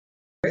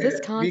This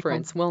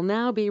conference will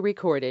now be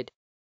recorded.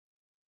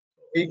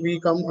 We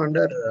come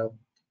under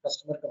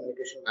customer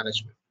communication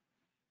management.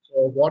 So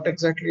what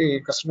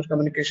exactly customer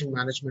communication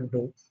management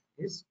do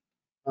is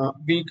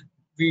we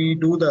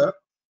do the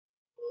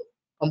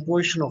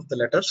composition of the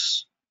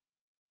letters,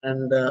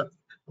 and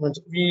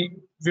we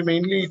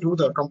mainly do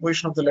the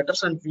composition of the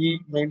letters, and we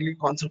mainly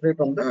concentrate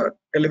on the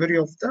delivery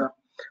of the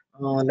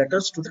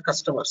letters to the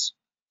customers.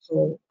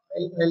 So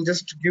I'll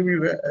just give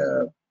you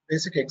a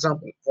basic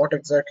example. What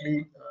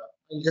exactly?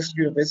 I'll just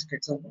give a basic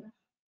example.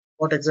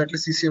 What exactly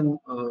CCM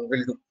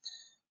will do.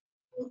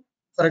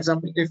 For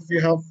example, if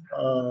you have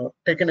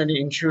taken any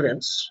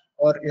insurance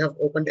or you have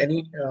opened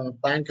any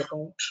bank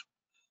account,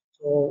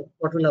 so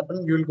what will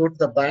happen? You will go to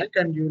the bank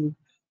and you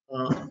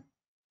will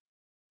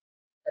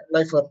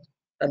apply for,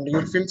 and you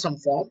will fill some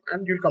form,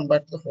 and you'll come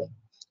back to the home.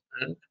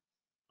 And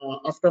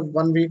after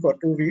 1 week or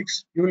 2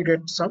 weeks, you will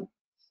get some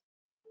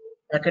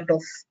packet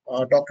of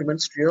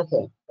documents to your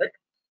home, right?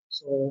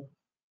 So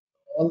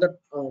all the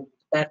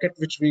packet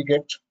which we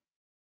get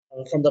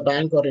from the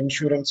bank or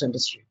insurance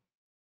industry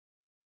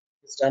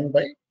is done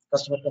by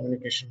customer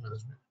communication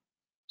management.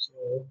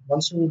 So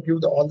once you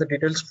give all the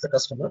details to the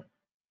customer,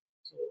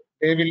 so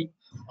they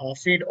will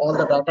feed all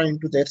the data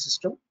into their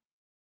system,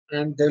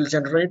 and they will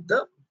generate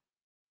the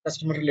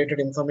customer related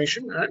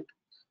information, and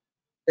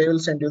they will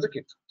send you the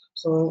kit.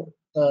 So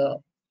the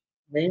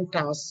main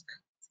task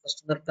of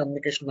customer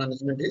communication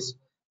management is to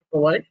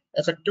provide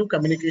effective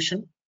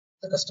communication to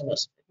the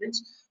customers. It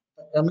means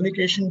the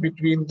communication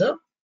between the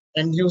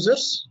end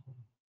users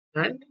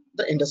and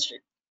the industry.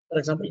 For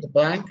example, the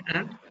bank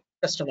and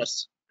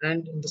customers,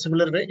 and in the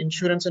similar way,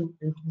 insurance and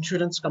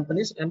insurance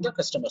companies and the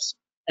customers,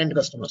 end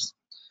customers.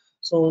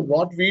 So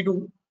what we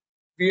do,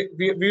 we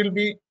will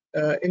be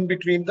in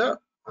between the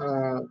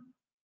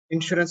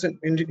insurance and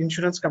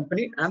insurance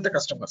company and the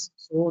customers.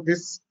 So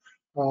this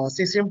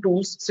CCM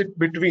tools sit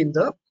between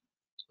the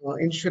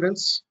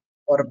insurance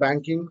or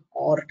banking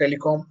or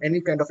telecom,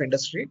 any kind of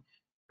industry,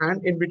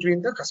 and in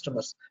between the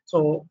customers.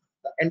 So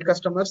the end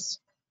customers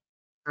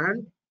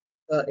and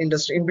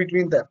industry, in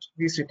between that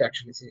we sit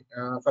actually. See,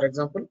 for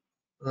example,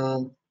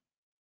 I'll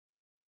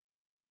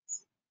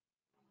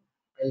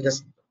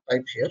just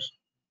type here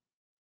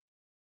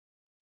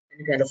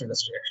any kind of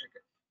industry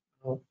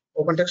actually.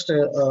 Opentext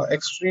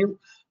Exstream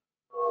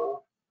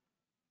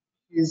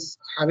is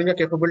having a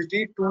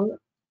capability to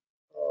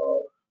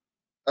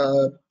uh,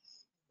 uh,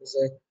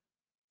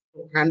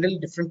 handle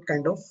different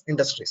kind of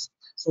industries.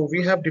 So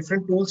we have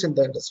different tools in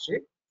the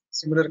industry,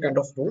 similar kind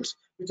of tools,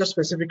 which are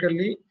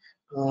specifically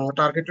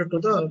targeted to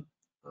the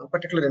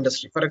particular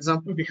industry. For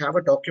example, we have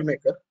a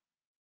Documaker,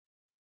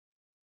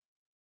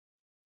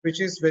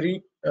 which is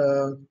very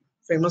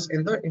famous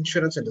in the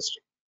insurance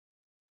industry.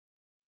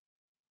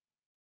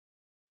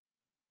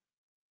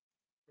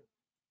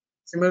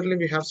 Similarly,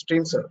 we have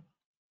StreamServe,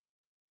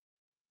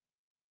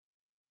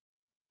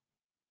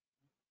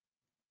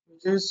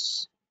 which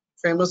is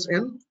famous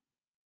in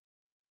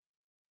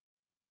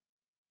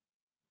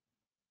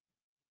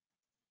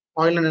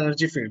oil and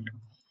energy field.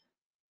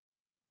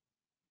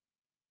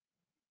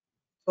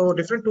 So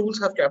different tools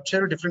have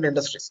captured different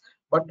industries.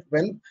 But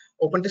when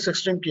Opentext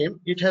Extreme came,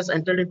 it has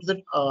entered into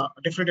the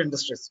different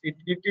industries.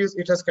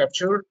 It has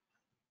captured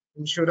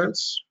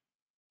insurance,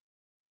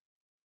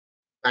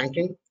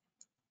 banking,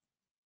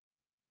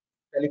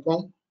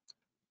 telecom,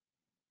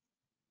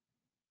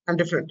 and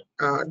different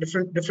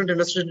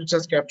industries which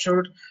has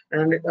captured,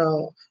 and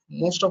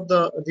most of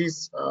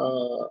these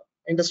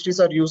industries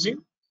are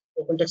using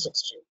Opentext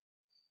Extreme.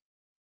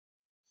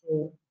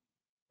 So,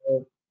 uh,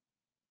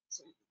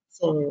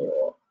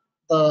 so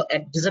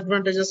the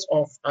disadvantages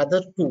of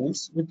other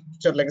tools, which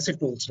are legacy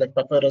tools like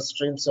Papyrus,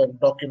 StreamServe,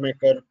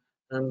 Documaker,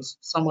 and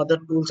some other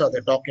tools are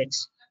there,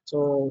 DocX.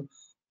 So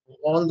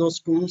all those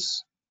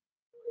tools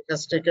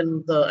has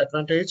taken the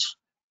advantage.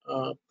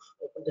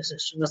 Opentext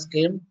Extreme has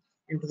came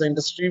into the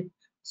industry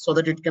so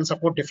that it can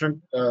support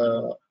different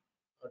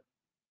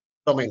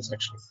domains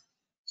actually.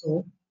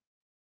 So,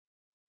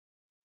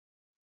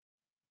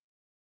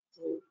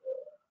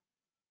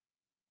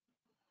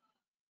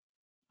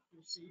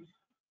 you see,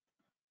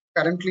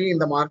 currently in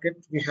the market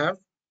we have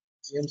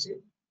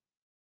GMC,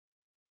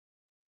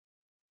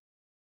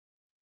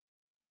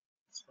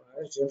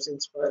 GMC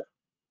Inspire,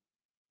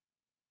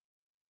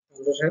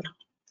 Thunderhead,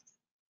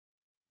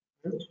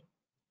 and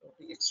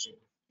Extreme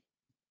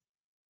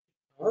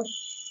are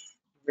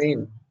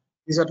main.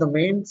 These are the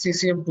main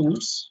CCM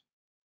tools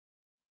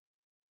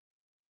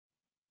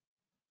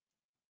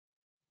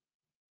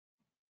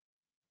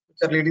which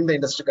are leading the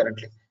industry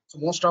currently. So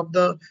most of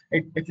the,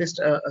 at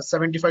least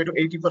 75 to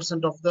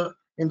 80% of the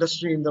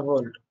industry in the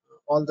world,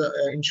 all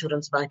the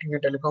insurance, banking,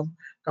 and telecom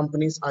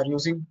companies are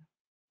using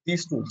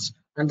these tools,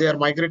 and they are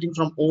migrating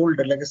from old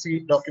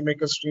legacy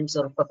Documaker,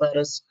 StreamServe,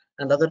 Papyrus,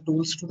 and other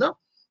tools to the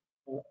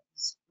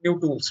new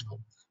tools now.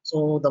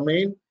 So the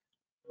main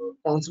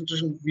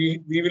concentration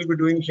we will be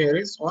doing here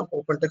is on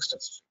Opentext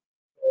Exstream.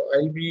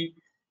 I'll be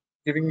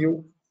giving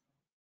you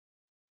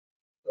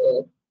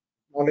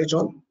knowledge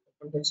on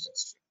Opentext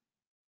Exstream.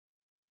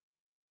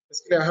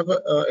 Basically, I have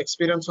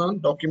experience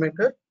on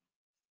Documentum,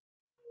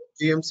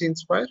 GMC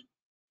Inspire,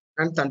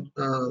 and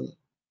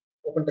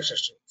Opentext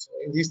Exstream. So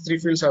in these three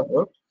fields I've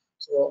worked.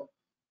 So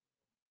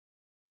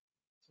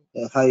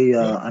Hi,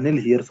 yeah,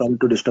 Anil here. Sorry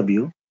to disturb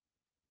you.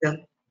 yeah,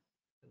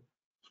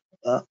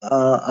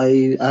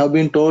 I have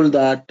been told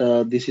that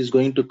this is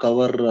going to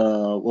cover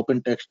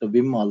OpenText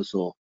Vim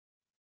also.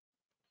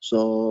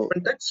 So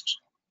Opentext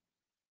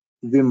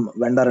Vim,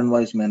 vendor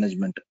invoice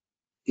management.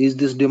 Is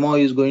this demo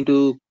is going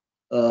to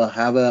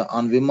have a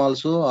on Vim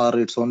also, or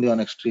it's only on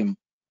Extreme?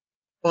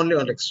 only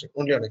on Extreme,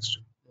 only on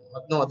Extreme.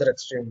 No other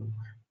Extreme.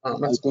 I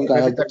think I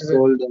Maybe have that been is it.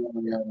 told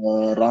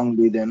Yeah.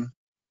 wrongly then.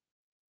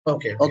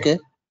 Okay, okay. Okay,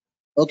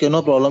 okay,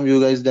 no problem. You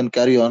guys then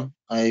carry on.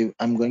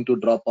 I'm going to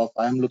drop off.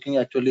 I'm looking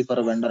actually for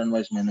a vendor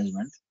invoice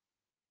management.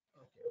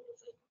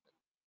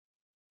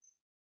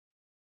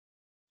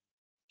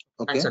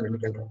 Thanks, Okay. Anil. You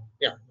can go.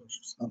 Yeah. No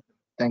issues.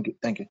 Thank you.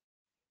 Thank you.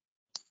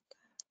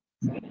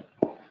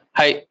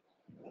 Hi,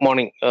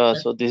 morning. Yeah.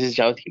 So this is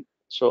Javed.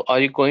 So are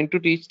you going to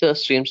teach the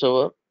stream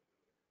server?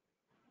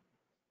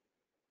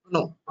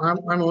 No,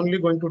 I'm only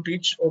going to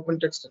teach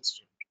OpenText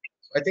Extreme.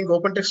 I think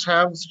OpenText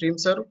have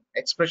StreamServe,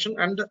 Expression,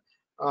 and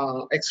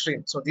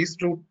Extreme. So these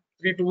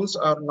three tools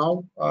are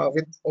now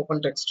with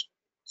OpenText.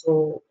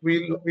 So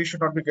we should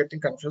not be getting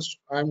confused.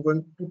 I'm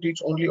going to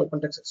teach only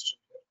OpenText Extreme.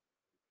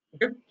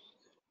 Okay.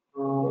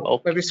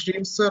 Okay. Maybe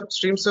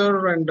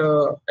StreamServe and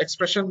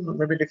Expression,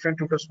 maybe different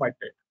tutors might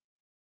take.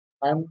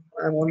 I'm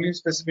only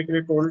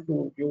specifically told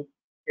to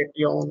get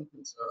your own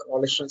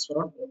knowledge transfer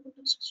on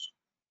OpenText Extreme.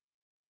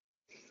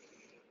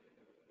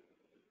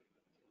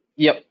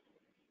 Yep.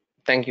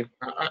 Thank you.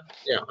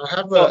 Yeah, I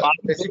have So a are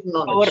you going basic to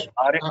cover knowledge.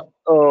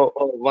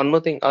 one more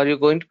thing? Are you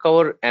going to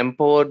cover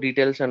Empower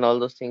details and all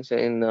those things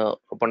in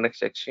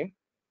OpenText Extreme?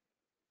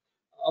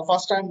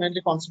 First, I'm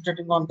mainly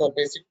concentrating on the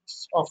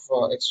basics of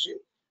Extreme.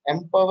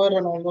 Empower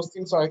and all those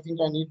things, I think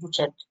I need to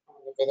check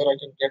whether I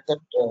can get that.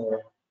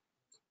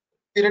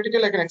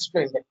 Theoretically, I can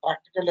explain, but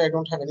practically, I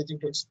don't have anything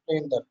to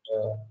explain that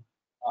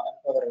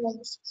Empower and all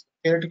those things.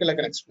 Theoretically, I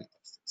can explain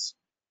those things.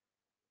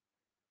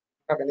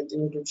 I have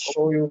anything to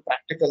show you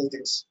practical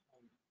things.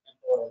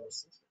 Empower and all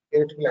those things.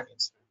 Theoretically, I can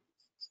explain.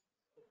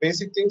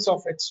 Basic things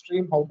of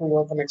Extreme, how to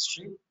work on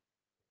Extreme,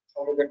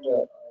 how to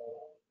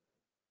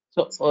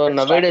So get started.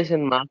 nowadays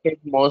in market,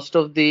 most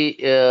of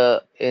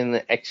the in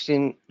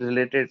Extreme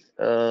related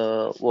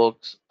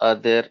works are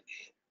there.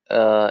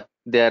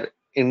 They are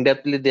in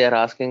depthly they are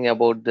asking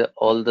about the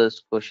all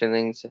those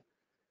questionings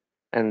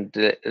and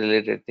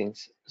related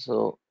things.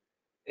 So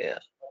yeah,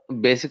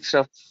 basic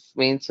stuff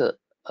means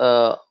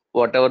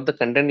whatever the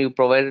content you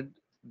provided,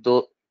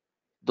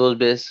 those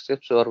basic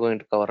steps you are going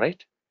to cover,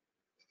 right?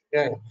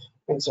 Yeah, yeah.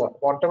 And so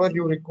whatever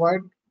you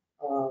required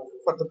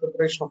for the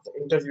preparation of the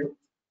interview,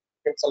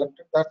 get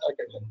selected, that I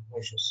can help, no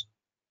issues.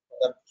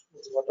 That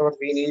is whatever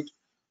we need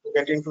to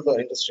get into the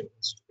industry,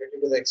 to get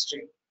into the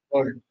extreme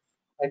world,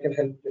 I can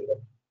help in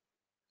that.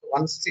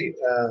 Once the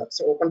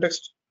so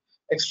OpenText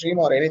Extreme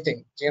or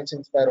anything, GMC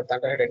Inspire or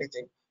Thunderhead,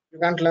 anything, you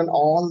can't learn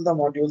all the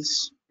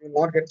modules. You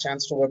will not get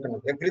chance to work on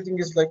it. Everything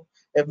is like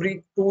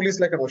every tool is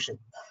like an ocean.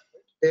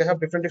 They have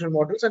different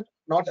modules, and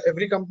not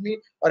every company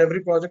or every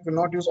project will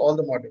not use all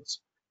the modules.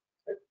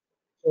 Right?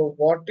 So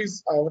what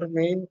is our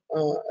main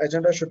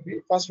agenda should be,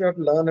 first we have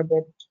to learn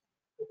about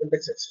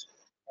OpenText Extreme,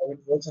 how it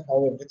works and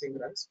how everything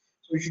runs.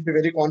 So we should be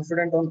very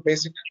confident on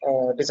basic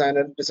design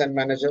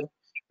manager,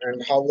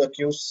 and how the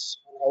queues,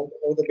 how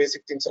the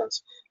basic things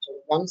runs. So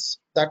once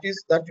that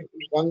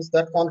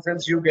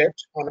confidence you get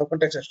on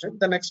OpenText Extreme,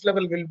 the next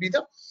level will be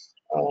the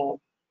uh,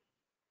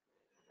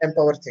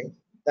 Empower thing.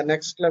 The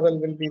next level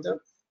will be the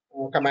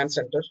command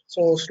center.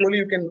 So slowly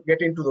you can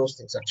get into those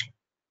things actually.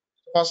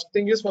 First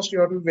thing is, first you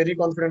have to be very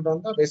confident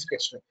on the basic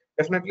HTML.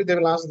 Definitely they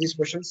will ask these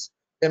questions.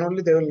 Then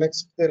only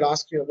they'll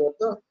ask you about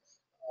the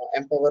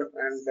Empower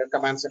and the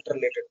command center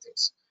related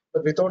things.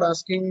 But without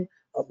asking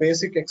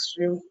basic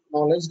extreme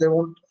knowledge, they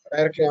won't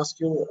directly ask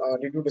you,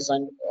 did you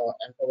design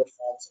Empower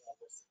forms and all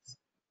those things.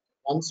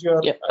 Once you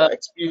are Yeah,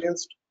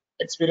 experienced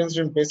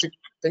in basic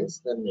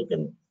things, then you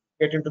can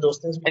get into those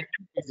things I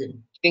easily.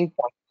 think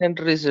Command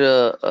Center is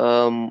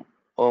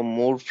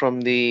moved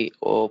from the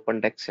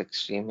OpenText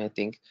Extreme, I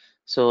think.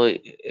 So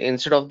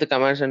instead of the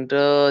Command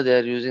Center, they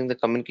are using the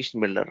Communication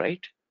Builder, right?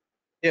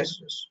 Yes,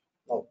 yes.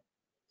 Now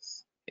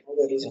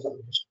there is a Yeah.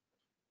 communication.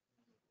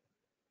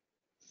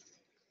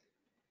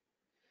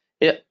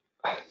 Yeah.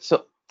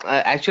 So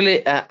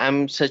actually,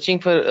 I'm searching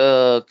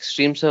for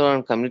Stream Server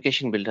and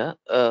Communication Builder.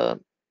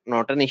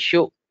 Not an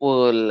issue.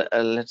 Well,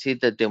 let's see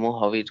the demo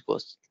how it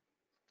goes.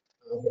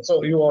 Okay.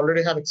 So you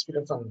already have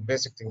experience on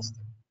basic things.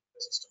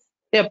 Basic stuff.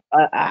 Yep,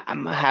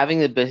 I'm having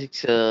the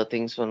basics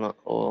things on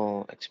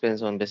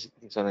experience on basic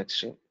things on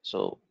Extreme.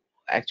 So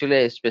actually,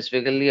 I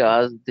specifically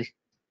asked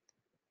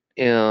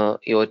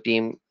your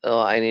team.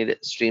 I need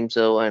Stream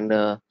Server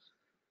and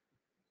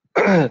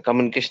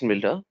Communication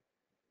Builder.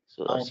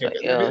 So that's Okay, why.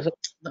 okay. Maybe So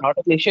not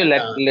an issue.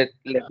 Let uh, let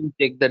let me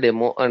check the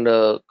demo, and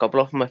a couple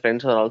of my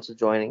friends are also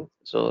joining.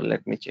 So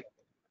let me check.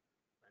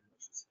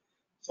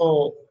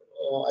 so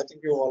I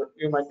think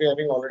you might be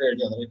having already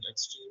idea, right?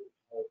 Extreme,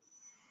 how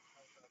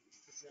the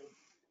CCM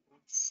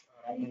tools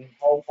are running,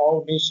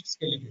 how niche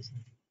skill it is.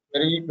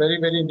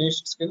 Very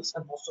niche skills,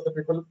 and most of the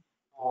people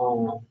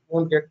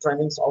won't get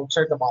trainings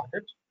outside the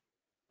market.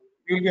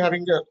 You'll be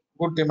having a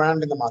good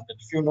demand in the market.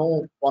 If you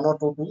know one or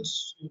two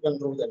tools, you can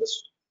rule the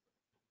industry.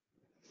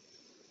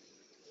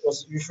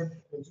 Because you should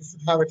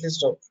have at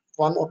least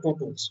one or two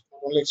tools.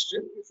 Not only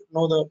Extreme, you should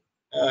know the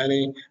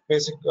any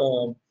basic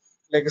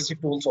legacy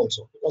tools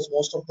also. Because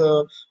most of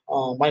the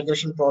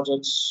migration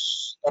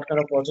projects, that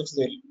kind of projects,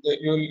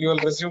 your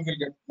resume will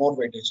get more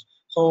weightage.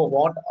 So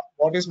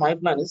what is my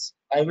plan is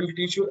I will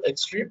teach you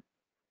Extreme.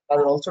 I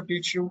will also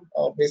teach you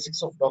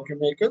basics of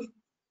Documaker,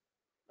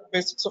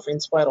 basics of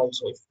Inspire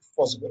also, if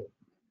possible,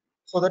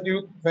 so that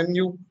you when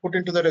you put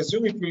into the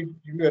resume, it will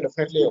give you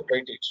definitely a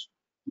weightage.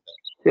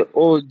 Yeah,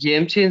 oh,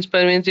 GMC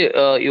Inspire means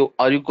you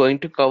are you going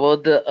to cover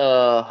the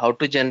how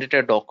to generate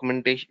a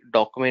document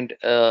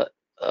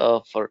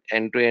for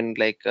end to end,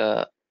 like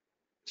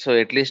so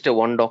at least a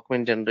one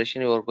document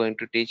generation you are going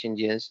to teach in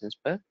GMC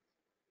Inspire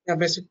Yeah,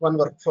 basic one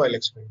workflow I'll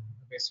explain.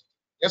 Basic,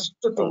 just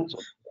to also.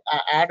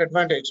 add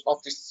advantage of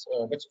this.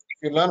 Which if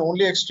you learn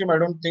only Extreme, I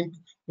don't think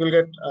you'll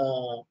get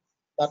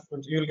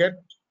you'll get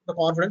the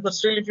confidence. But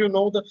still, if you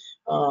know the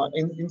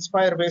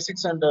Inspire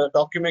basics and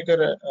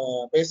Documaker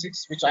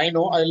basics, which I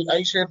know,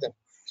 I'll share them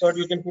so that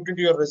you can put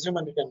into your resume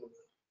and you can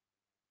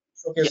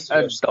Yeah, showcase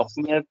your skills.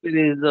 document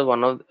is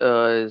one of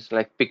is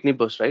like Pickney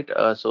Bus, right?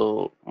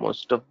 So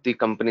most of the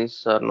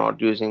companies are not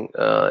using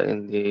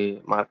in the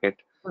market.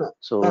 No, no,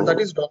 So that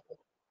is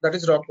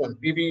Doc one.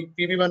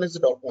 PB one is the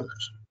Doc one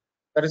actually.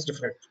 That is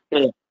different.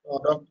 yeah.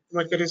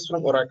 Documaker is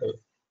from Oracle.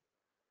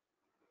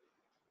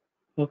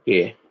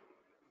 Okay.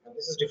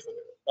 This is different.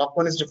 Doc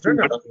one is different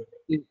and Smart,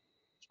 Documaker.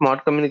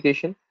 smart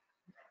communication.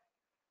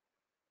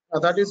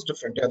 That is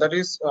different. Yeah, that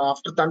is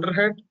after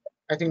Thunderhead.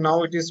 I think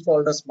now it is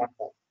called a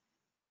smartphone.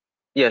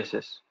 Yes,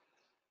 yes.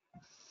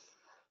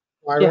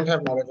 I Yeah. don't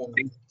have knowledge on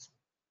that.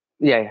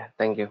 Yeah, yeah.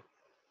 Thank you.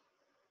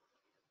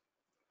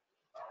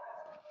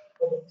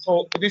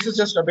 So this is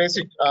just a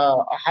basic,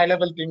 a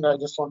high-level thing. I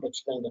just want to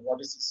explain that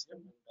what is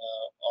CCM,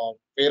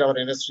 where our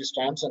industry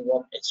stands, and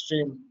what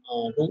Extreme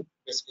do.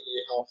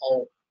 Basically,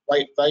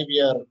 why we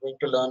are going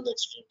to learn the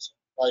Extremes.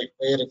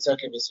 Where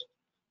exactly basic,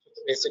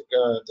 the basic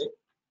thing.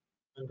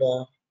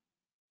 And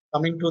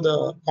coming to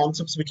the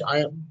concepts which I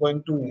am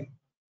going to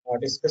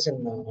discuss in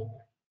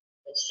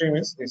Extreme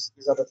is this.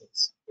 These are the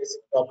things: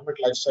 basic document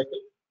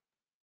lifecycle,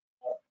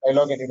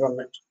 dialogue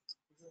environment.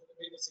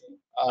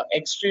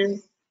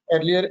 Extreme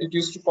earlier it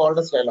used to called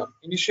as dialogue.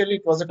 Initially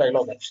it was a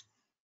dialogue actually.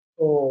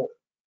 So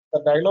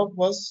the dialogue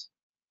was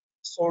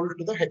sold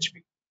to the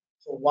HP.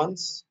 So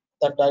once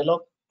the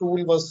dialogue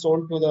tool was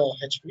sold to the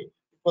HP, it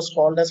was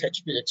called as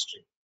HP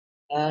Extreme.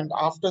 And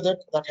after that,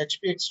 that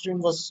HP Extreme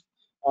was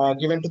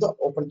given to the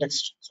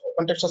Opentext. So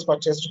Opentext has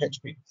purchased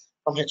HP.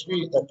 From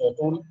HP, that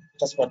tool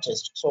it has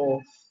purchased.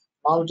 So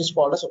now it is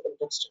called as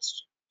Opentext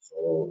Extreme.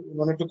 So you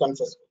don't need to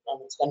confuse.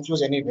 It's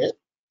confused anyway.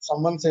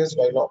 Someone says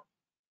dialogue.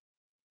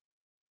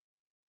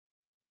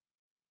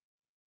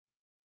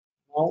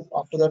 Now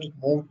after that, it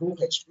moved to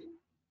HP.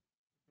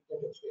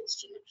 HP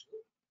Extreme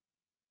actually.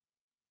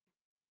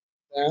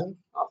 Then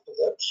after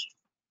that,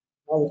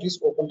 now it is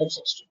Opentext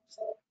Extreme.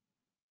 So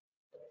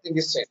everything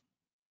is same.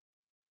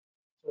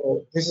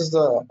 So this is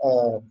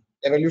the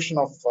evolution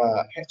of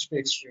HP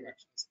Extreme.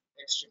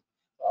 Extreme.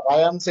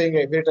 Why I'm saying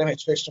every time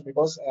HP Extreme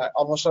because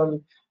almost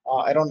around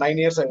 9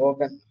 years I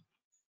worked in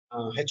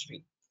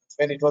HP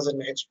when it was in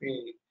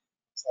HP.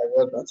 So I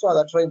worked on. So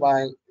that's why I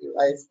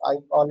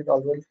call it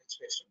always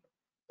HP Extreme.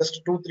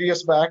 Just 2 3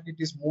 years back, it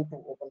is moved to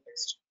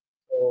OpenText.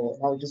 So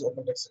now it is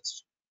OpenText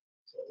Extreme.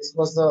 So this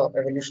was the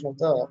evolution of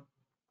the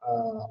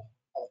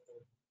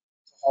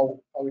of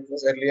how it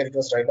was earlier. It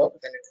was dialogue,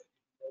 then it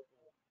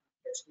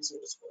HP, so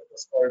it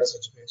was called as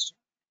HP.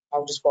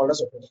 Now it is called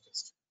as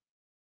Opentext.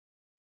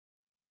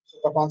 So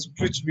the concept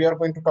which we are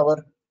going to cover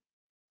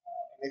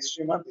in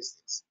Extreme are these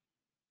things.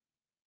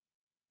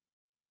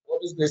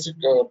 What is basic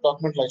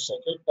document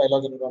lifecycle,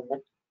 dialogue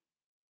environment,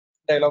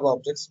 dialogue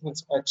objects,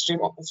 means Extreme.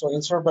 So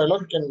instead of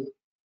dialogue, you can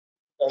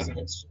as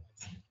Extreme.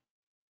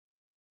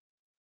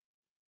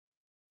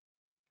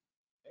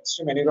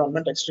 Extreme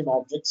environment, Extreme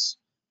objects.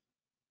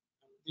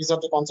 These are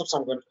the concepts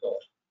I'm going to cover.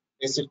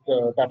 Basic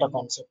data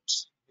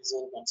concepts,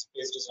 design concepts,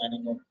 base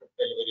designing, output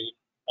delivery,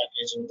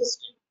 packaging,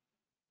 testing.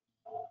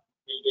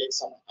 We'll take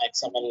some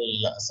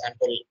XML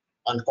sample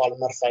and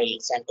columnar file,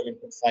 sample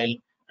input file,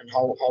 and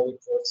how it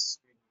works.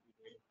 We'll be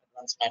doing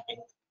advanced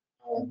mapping,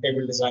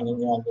 table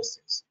designing, all those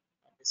things.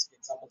 Basic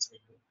examples we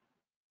do.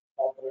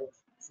 Component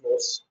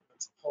flows,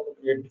 how to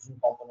create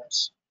different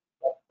components,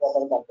 what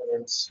are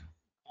components,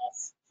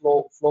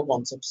 flow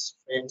concepts,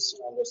 frames,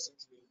 and all those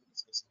things we'll be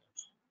discussing.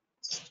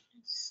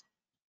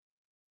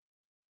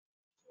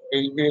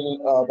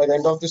 We'll by the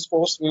end of this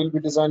course, we will be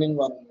designing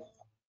one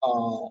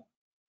uh,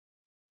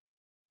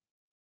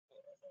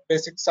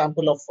 basic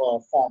sample of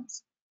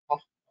forms, uh,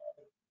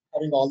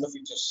 having all the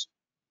features,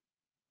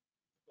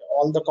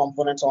 all the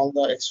components, all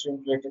the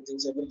extreme related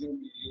things, everything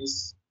we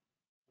use.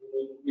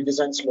 we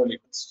design slowly.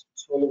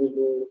 Slowly we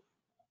do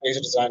page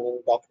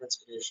designing, documents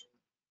creation,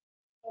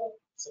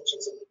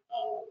 sections,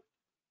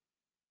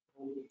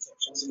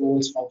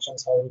 rules,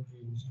 functions, how it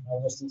use, and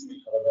all those things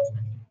we cover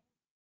definitely.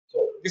 So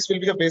this will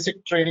be the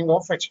basic training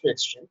of HP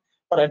Extreme.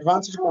 For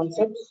advanced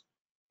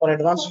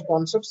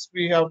concepts,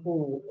 we have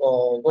to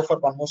go for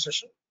one more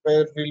session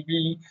where we'll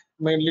be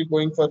mainly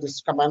going for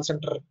this command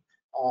center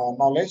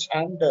knowledge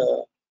and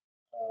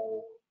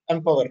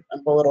empower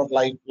or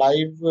live.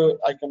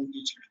 I can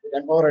teach it.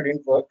 Empower I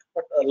didn't work,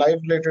 but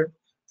live related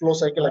flow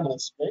cycle I can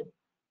explain,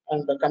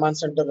 and the command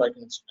center I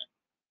can explain.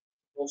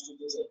 Those two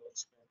things I will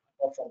explain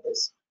apart from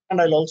this,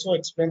 and I'll also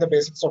explain the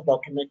basics of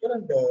Documaker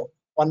and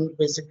one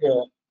basic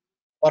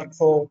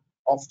workflow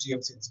of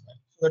GMC Inspire,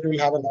 so that you will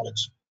have a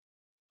knowledge.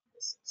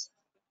 This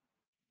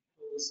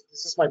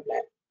is my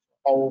plan.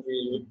 How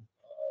we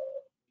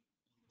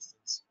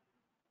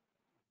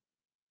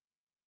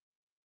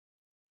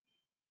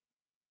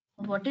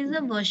What is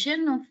the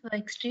version of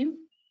Extreme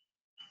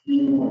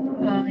you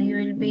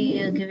will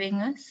be giving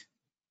us?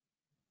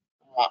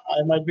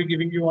 I might be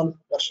giving you on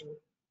version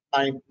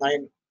 8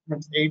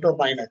 or 9,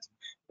 I think,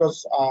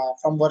 because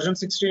from version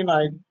 16,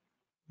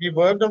 we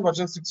worked on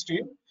version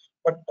 16,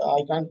 but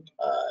I can't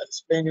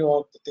explain you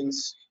all the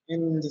things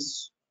in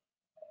this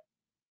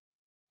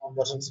on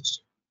version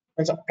 16.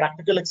 And so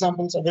practical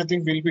examples,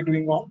 everything we'll be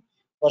doing on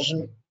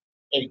version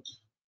 8. It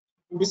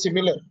will be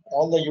similar.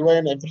 All the UI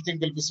and everything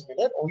will be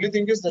similar. Only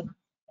thing is that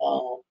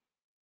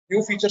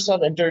new features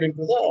have entered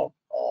into the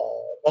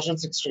version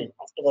 16.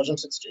 After version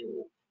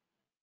 16,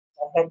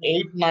 after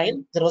 8,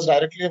 9, there was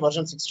directly a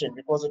version 16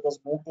 because it was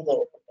moved to the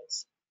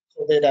Opentext.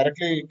 So they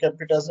directly kept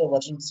it as a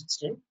version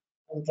 16.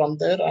 And from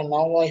there, and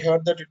now I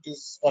heard that it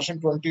is version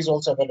 20 is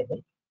also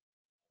available.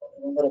 I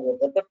remember about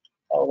that,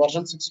 but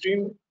version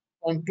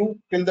 16.2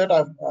 till that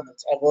I've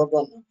worked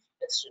on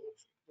Extreme.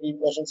 Till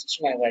version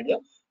 16 I have idea,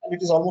 and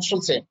it is almost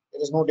the same.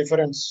 There is no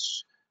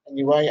difference in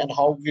UI and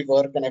how we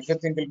work, and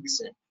everything will be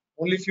same.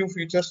 Only few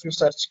features, few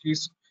search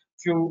keys,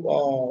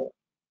 few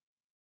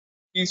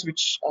keys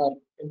which are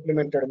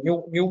implemented,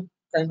 new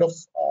kind of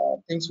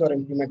things were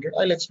implemented.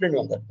 I'll explain you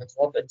on that. That's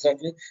what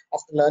exactly.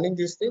 After learning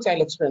these things,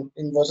 I'll explain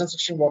in version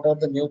 16 what are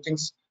the new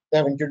things they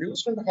have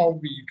introduced and how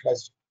we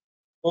utilize it.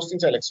 Those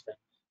things I'll explain.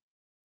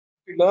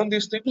 If you learn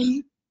these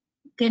things,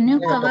 can you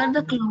cover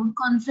the cloud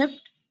concept?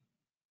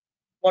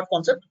 What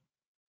concept?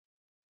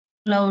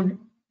 Cloud.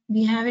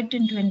 We have it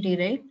in 20,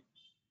 right?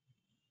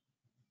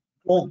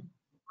 Oh.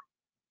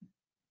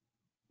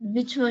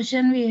 Which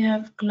version we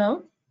have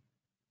cloud?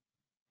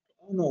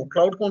 No,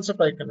 cloud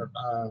concept I cannot.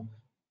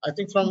 I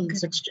think from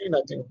 16,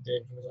 I think they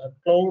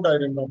cloud I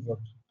did not work.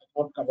 I did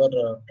not cover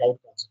cloud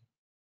concept.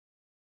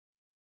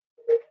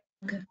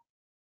 Okay.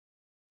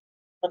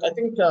 But I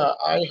think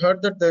I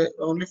heard that the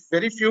only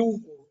very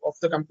few of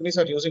the companies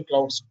are using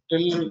clouds.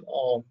 Till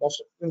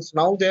since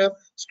now they are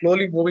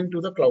slowly moving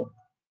to the cloud.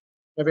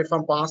 Maybe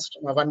from past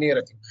 1 year,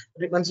 I think.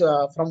 It means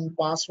from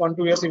past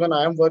 1-2 years, even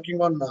I am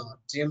working on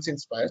GMC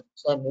Inspire.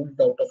 So I moved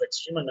out of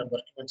Extreme and I'm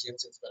working on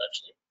GMC Inspire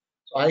actually.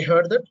 So I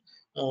heard that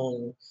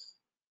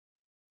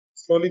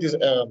slowly these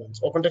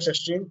Opentext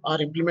Extreme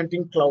are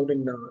implementing cloud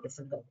in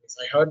different companies.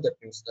 I heard that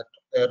news that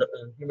they're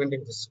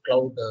implementing this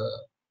cloud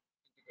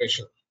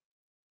integration.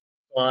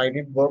 So I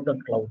did work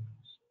on cloud.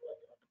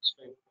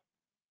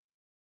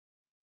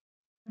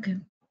 Okay.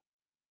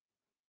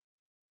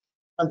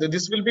 And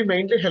this will be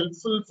mainly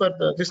helpful for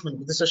this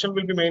session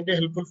will be mainly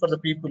helpful for the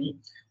people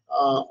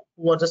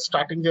who are just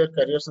starting their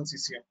careers in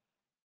CCM.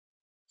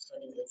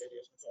 Starting their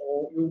careers.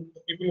 So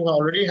the people who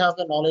already have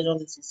the knowledge on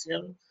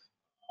CCM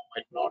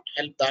might not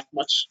help that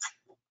much.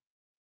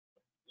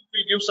 It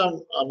will give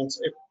some,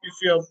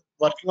 if you are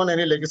working on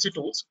any legacy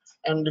tools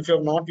and if you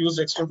have not used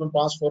Extreme from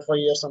past 4-5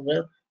 years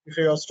somewhere, if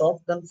you have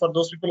stopped, then for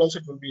those people also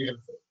it will be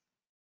helpful.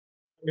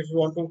 And if you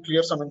want to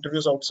clear some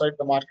interviews outside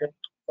the market,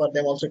 for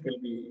them also it will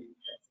be helpful.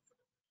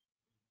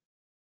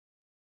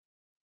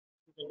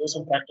 You can do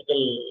some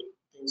practical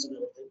things and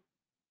everything.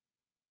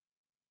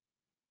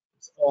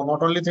 So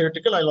not only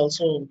theoretical, I'll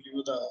also give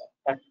you the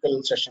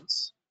practical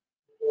sessions.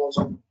 You can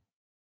also do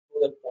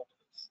that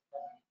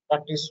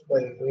practice by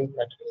doing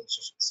practical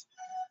sessions.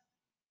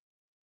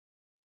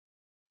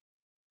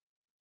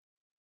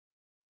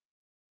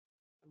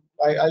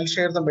 I'll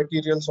share the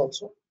materials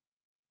also.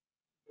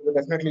 It will be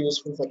definitely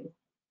useful for you.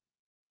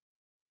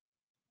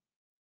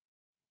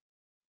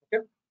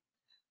 Okay.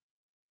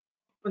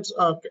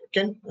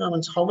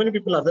 How many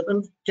people are there?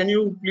 And can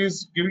you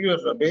please give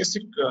your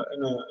basic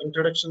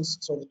introductions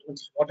so that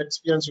what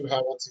experience you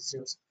have on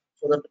CCS,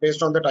 so that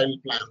based on that I will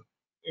plan.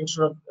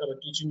 Instead of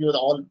teaching you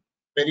all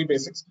very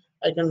basics,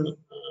 I can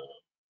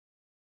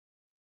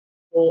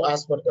go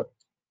as per that.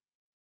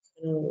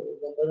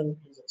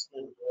 Please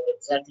explain what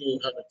exactly you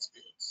have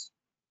experience.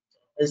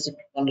 Basic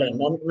online.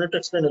 Not need to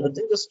explain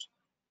everything, just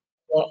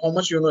how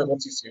much you know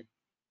about CCM.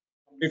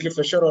 Completely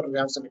fresher or you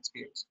have some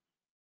experience.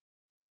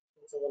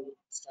 So we'll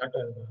start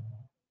and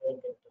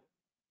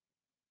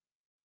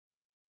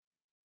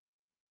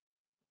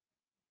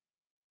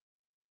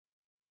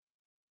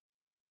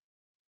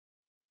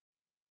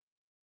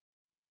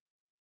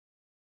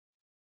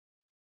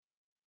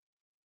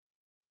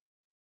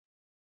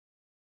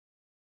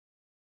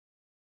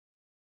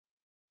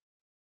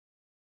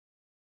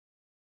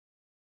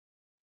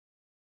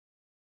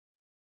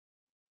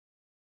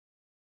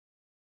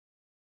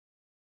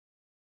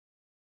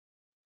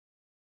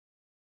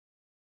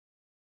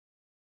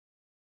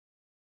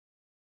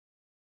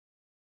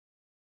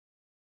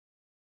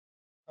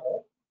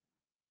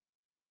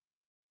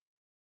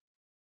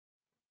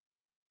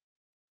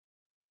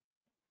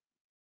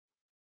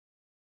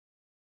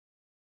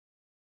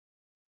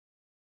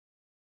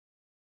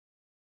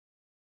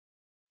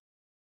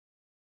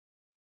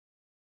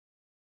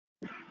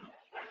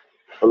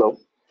Hello.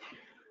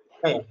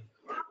 Hi.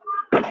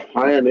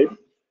 Hi, Anil.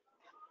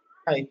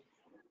 Hi.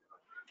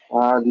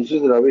 This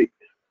is Ravi.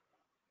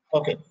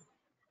 Okay.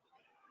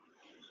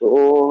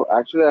 So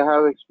actually, I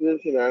have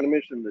experience in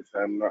animation. Which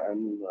I'm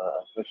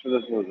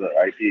specialist in the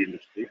IT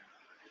industry.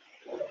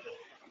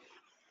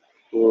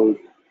 So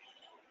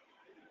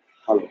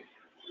hello.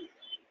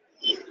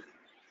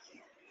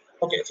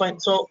 Okay. Fine.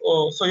 So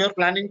you're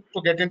planning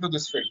to get into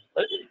this field,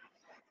 right?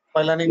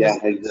 By learning Yeah,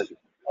 this. exactly.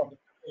 Okay.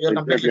 You're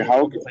completely Exactly.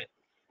 new. How? Okay. Fine.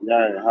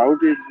 Yeah, how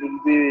it will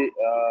be?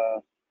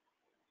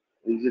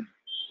 Is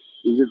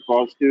it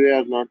positive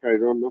or not? I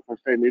don't know.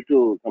 First, I need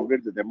to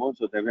complete the demo,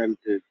 so then I'll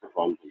take the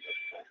call. Okay.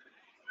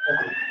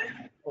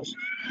 Fine.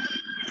 Awesome.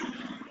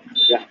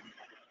 Yeah.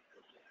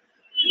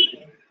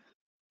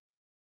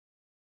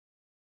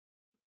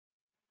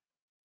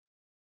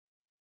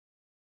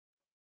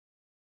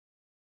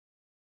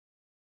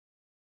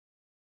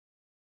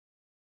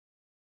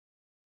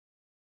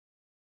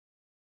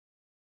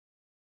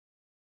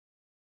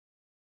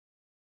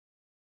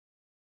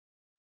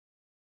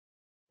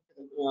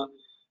 Uh,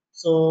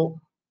 so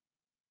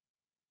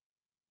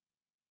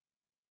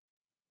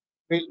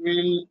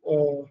we'll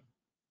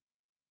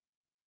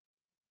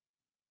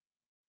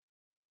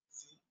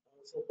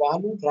so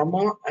Banu,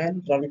 Rama,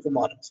 and Ravi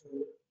Kumar. So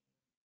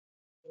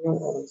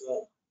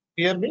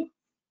hear me?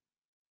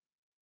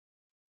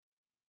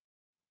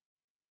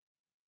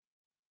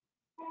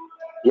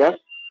 Yeah.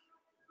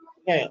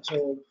 Yeah. Yeah.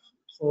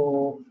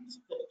 So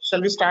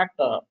shall we start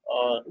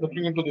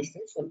looking into these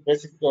things? So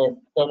basic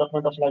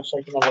development of life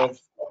cycle and all.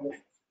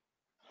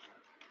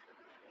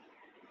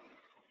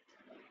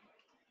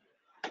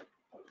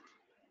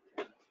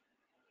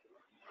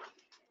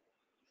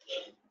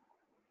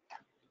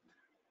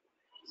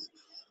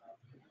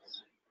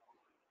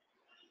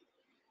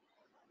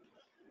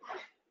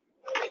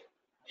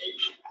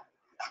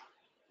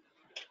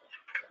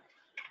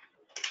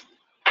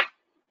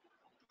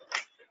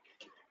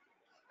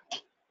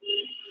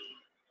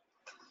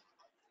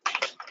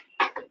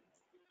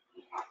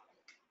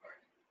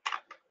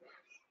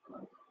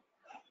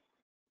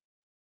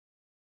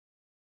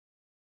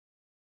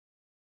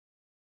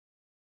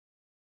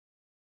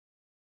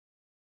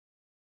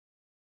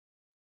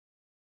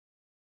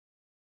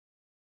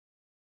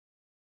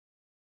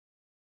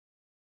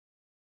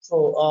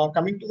 So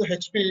coming to the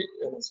HP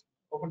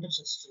Opentext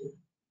Exstream.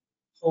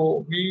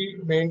 So we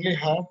mainly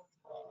have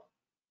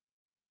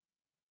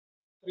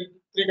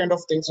three kind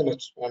of things in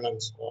it.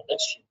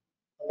 Extreme.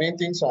 The main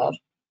things are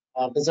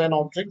design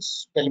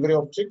objects, delivery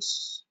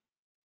objects,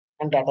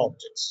 and data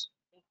objects.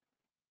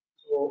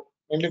 So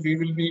mainly we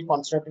will be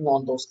concentrating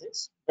on those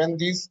things. When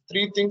these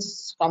three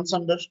things comes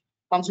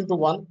into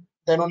one,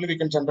 then only we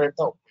can generate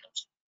the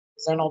output.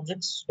 Design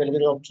objects,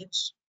 delivery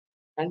objects,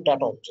 and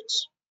data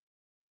objects.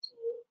 So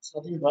it's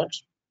nothing but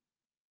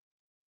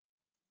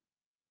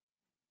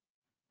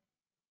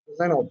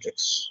design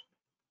objects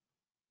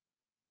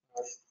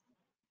are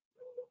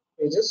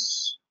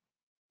pages,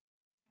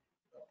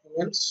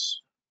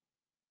 documents,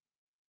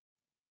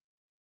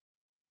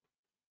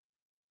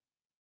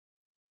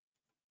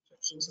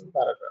 sections, and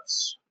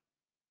paragraphs,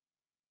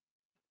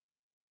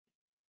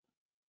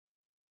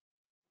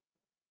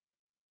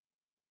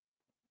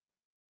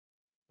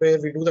 where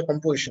we do the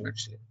composition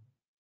actually.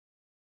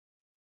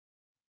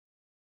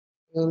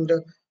 And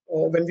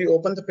when we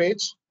open the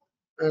page,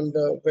 and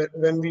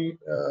when we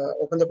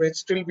open the page,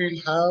 still we'll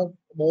have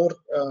more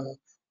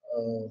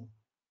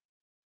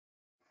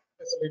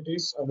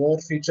facilities, more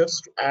features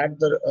to add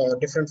the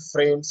different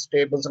frames,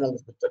 tables, and all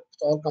of that.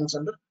 It all comes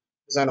under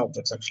design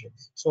objects actually.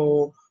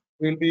 So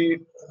we'll be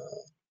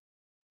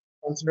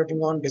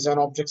concentrating on design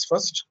objects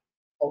first,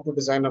 how to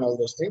design and all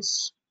those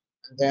things.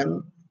 And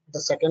then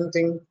the second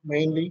thing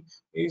mainly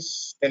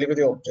is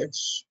delivery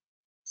objects,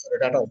 sorry,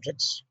 data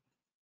objects.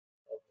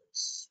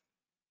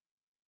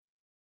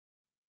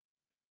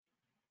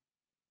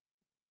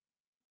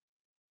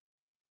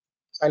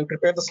 So I'll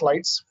prepare the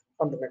slides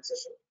from the next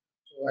session.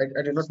 So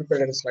I did not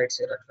prepare any slides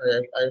here.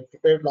 I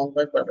prepared long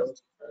back, but I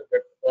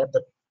got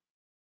the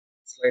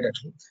slide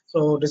actually.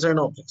 So design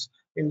objects.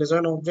 In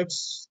design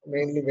objects,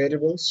 mainly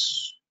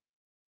variables,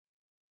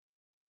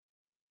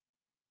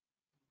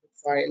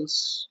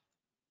 files,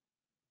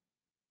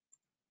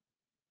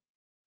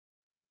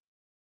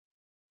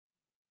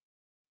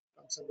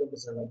 concept of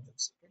design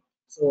objects. Okay.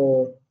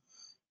 So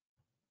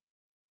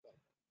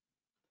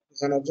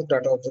design object,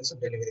 data objects,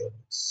 and delivery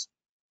objects.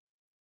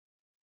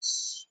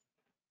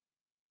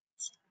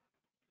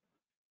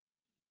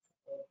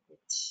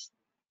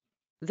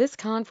 This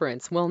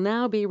conference will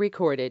now be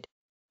recorded.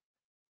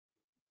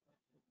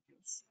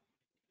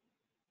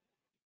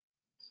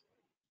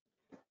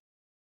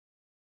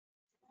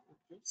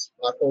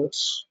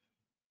 Barcodes,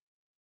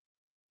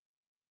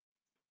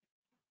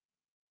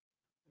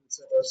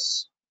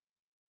 inserters.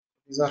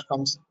 These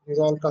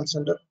all comes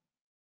under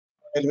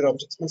delivery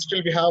objects. And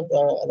still we have a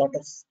lot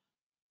of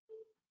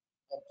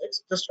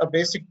objects. Just a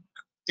basic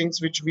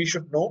things which we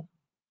should know.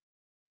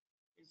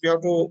 We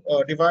have to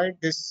divide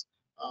this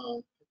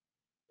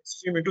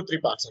stream into three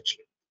parts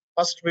actually.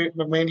 first we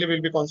mainly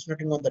will be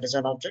concentrating on the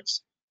design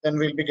objects, then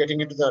we'll be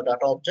getting into the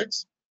data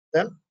objects,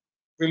 then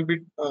we'll be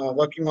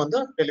working on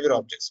the delivery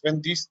objects.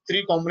 When these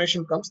three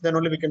combination comes, then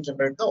only we can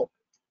generate the output.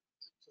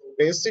 So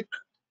basic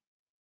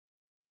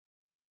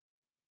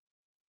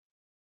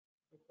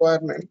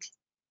requirement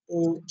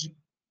to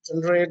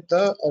generate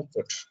the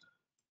output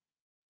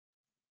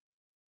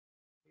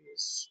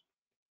is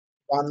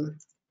one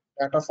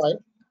data file,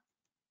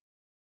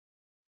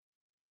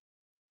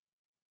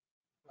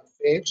 one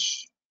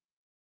page,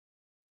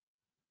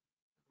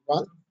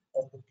 one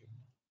output.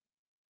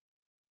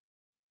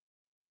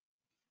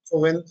 So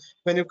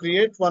when you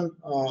create one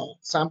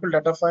sample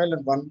data file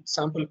and one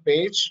sample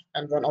page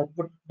and one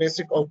output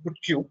basic output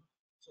queue,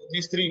 so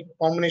these three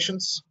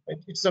combinations,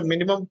 it's a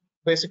minimum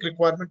basic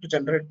requirement to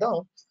generate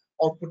the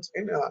outputs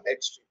in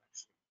Exstream.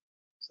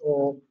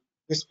 So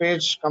this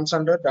page comes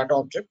under data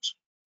object.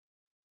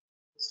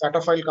 This data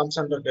file comes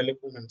under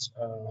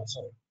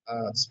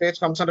this page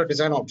comes under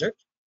design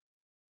object.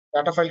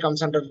 Data file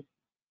comes under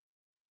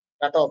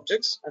data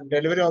objects, and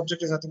delivery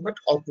object is nothing but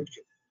output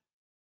queue.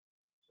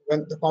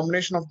 When the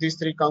combination of these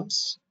three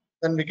comes,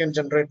 then we can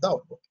generate the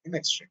output in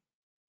Exstream.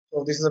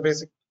 So this is a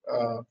basic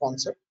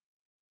concept,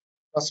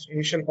 first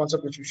initial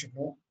concept which we should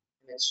know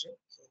in Exstream.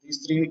 So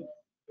these three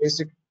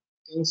basic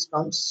things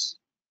comes,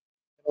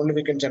 only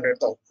we can generate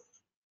the output.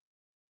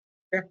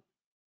 Okay.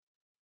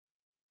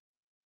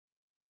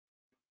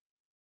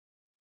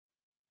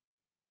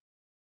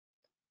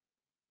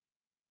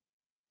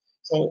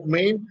 So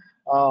main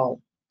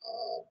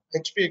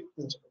HP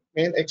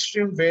main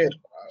Exstream where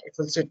it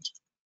will sit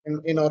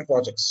in our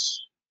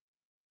projects.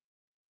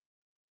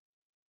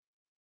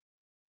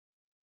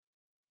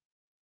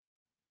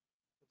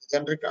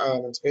 Generic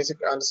it's basic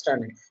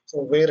understanding.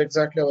 So where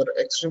exactly our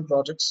Exstream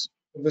projects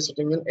will be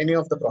sitting in any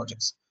of the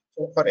projects.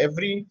 So for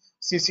every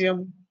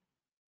CCM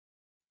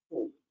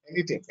tool,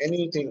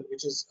 anything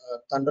which is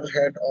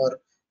Thunderhead or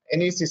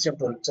any CCM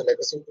tool, it's a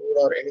legacy tool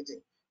or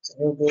anything, it's a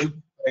new tool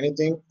or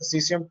anything, the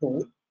CCM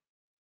tool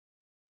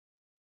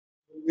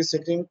will be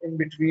sitting in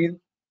between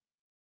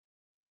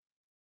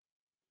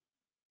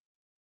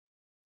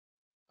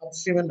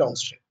upstream and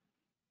downstream.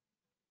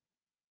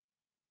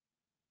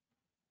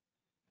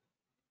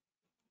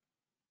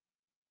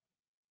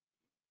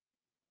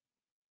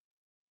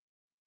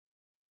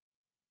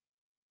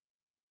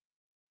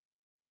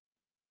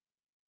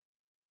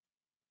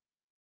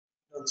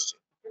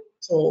 Downstream.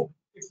 So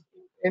if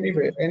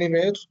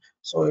anywhere,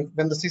 so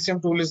when the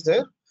CCM tool is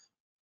there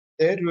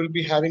you will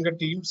be having a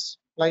teams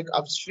like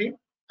upstream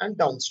and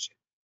downstream.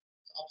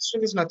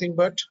 Upstream is nothing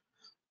but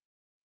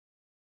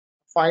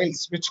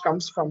files which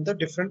comes from the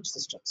different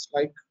systems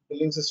like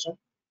billing system,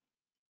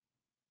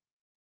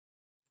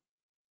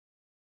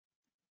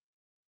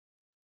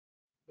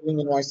 billing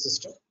invoice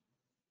system,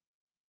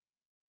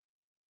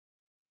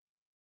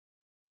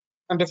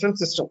 and different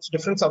systems,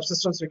 different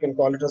subsystems we can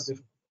call it as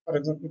different. For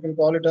example, we can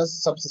call it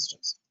as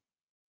subsystems.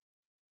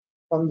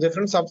 From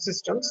different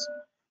subsystems,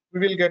 we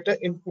will get a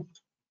input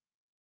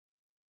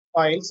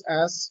files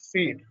as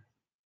feed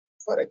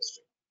for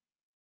Exstream.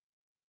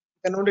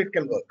 Then only it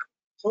can work.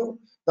 So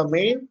the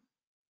main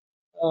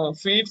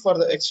feed for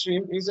the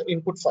Exstream is the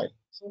input file.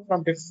 So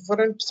from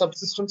different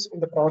subsystems in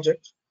the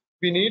project,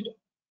 we need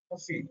a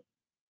feed.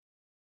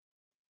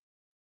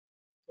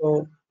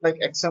 So like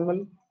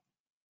XML,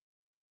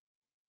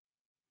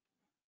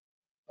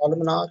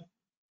 columnar,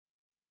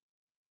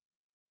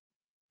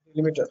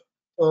 delimiter.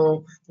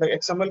 So like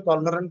XML,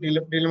 columnar, and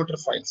delimiter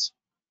files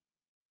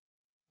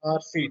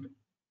are feed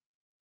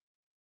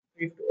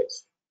to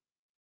Exstream.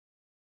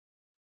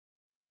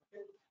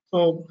 Okay.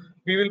 So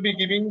we will be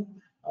giving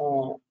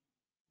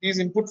these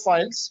input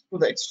files to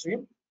the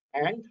Exstream,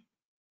 and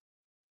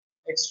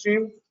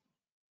Exstream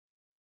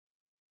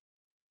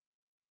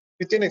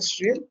within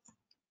Exstream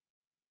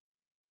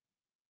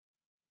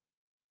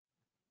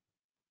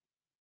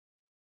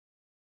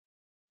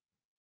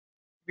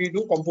we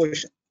do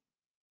composition.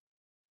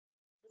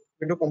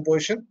 We do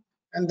composition,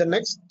 and the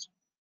next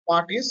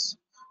part is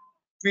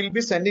we'll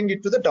be sending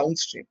it to the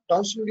downstream.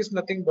 Downstream is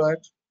nothing but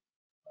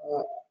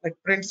like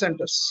print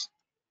centers.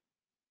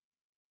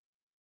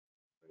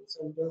 Print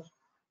center.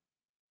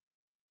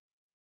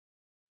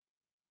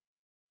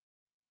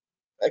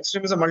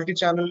 Extreme is a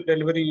multi-channel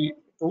delivery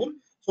tool.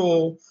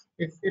 So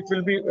it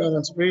will be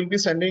we will be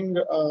sending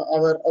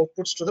our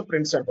outputs to the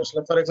print centers.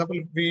 Like for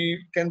example,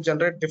 we can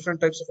generate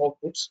different types of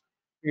outputs: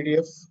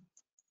 PDF,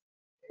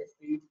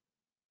 AFP,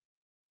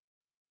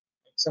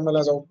 XML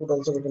as output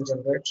also we can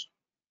generate,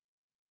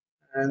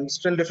 and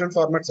still different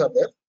formats are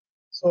there.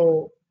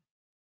 So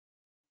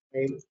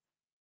mail,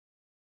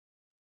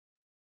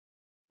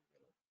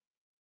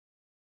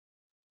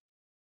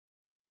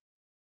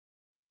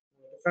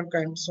 different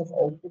kinds of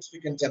outputs we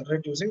can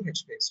generate using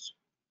HPX.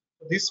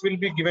 So this will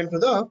be given to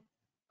the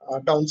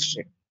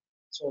downstream.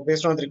 So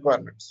based on the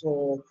requirement.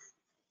 So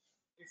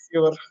if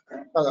your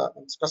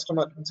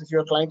customer, if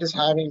your client is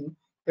having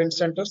print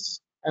centers,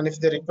 and if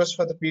they request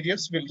for the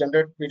PDFs, we'll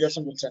generate PDFs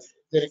and we'll send.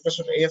 If they request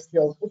for AFP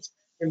outputs,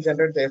 we'll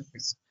generate the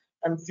AFPs.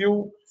 and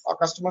few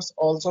customers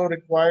also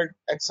required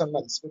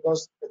XMLs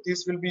because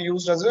these will be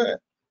used as a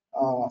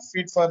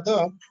feed for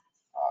the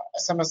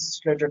SMS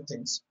related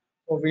things.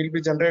 So we'll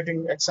be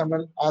generating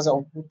XML as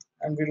output,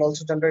 and we'll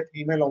also generate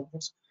email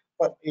outputs.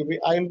 But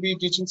I'll be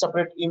teaching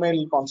separate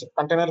email concept.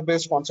 Container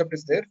based concept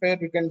is there where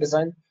we can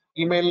design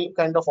email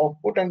kind of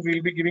output, and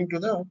we'll be giving to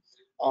the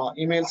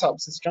email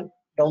subsystem,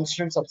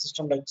 downstream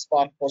subsystem like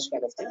Spark Post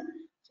kind of thing.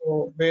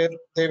 So where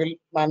they will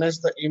manage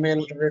the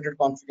email related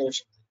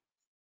configuration.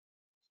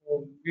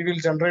 So we will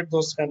generate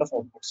those kind of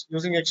outputs.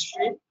 Using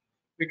Extreme,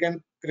 we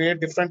can create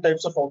different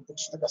types of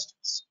outputs to the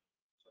customers.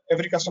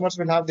 Every customers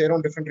will have their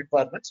own different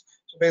requirements.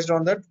 So based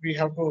on that, we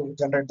have to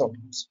generate the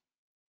outputs.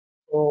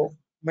 So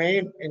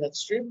main in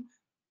Extreme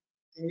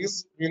thing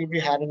is we'll be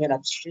having an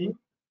upstream,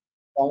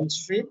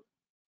 downstream,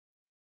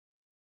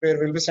 where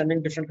we'll be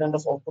sending different kind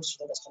of outputs to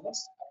the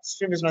customers.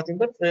 Upstream is nothing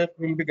but where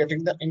we'll be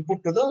getting the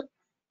input to the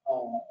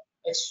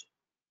Extreme.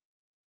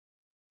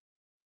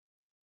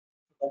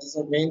 That is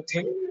the main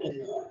thing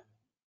in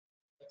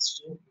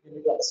Extreme. We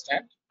need to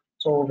understand.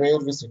 So where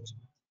we sit.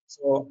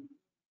 So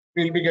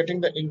we'll be getting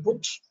the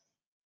input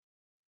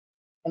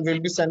and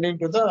we'll be sending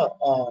to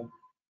the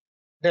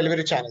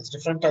delivery channels,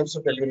 different types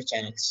of delivery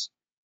channels,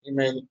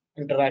 email,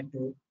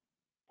 interactive,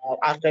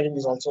 archiving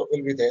is also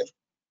will be there,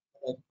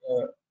 like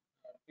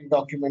in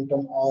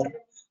Documentum or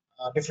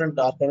different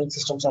archiving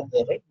systems are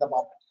there, right? The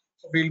market.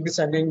 So we'll be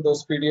sending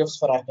those PDFs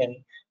for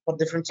archiving for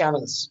different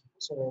channels.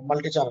 So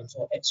multi-channel.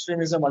 So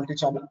Extreme is a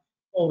multi-channel,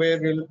 so where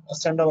we'll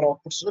send our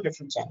outputs to the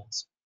different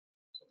channels.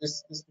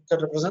 This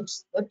picture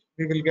represents that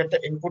we will get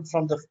the input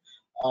from the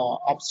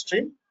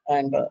upstream,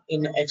 and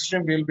in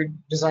Extreme we'll be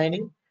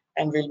designing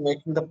and we'll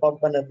making the pub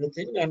and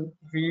everything, and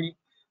we'll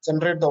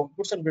generate the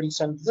outputs and we'll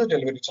send to the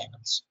delivery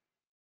channels.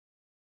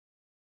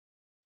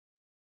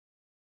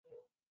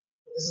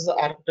 This is the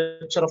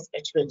architecture of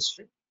HP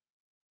Extreme.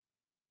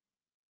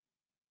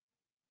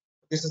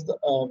 This is the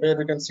where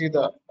we can see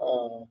the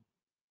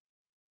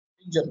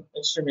engine,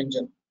 Extreme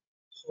engine.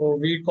 So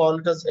we call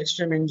it as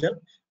Extreme engine.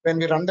 When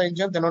we run the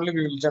engine, then only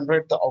we will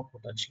generate the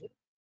output actually.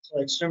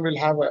 So Extreme will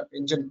have a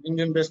engine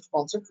based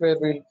concept where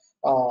we'll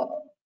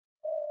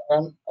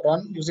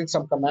run using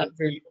some command.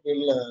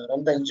 We'll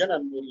run the engine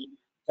and we'll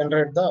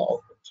generate the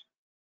output.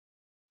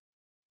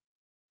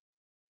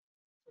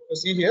 So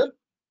see here,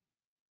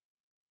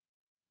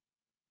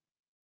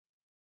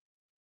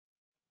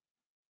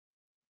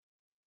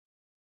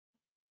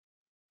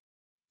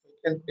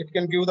 it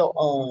can give the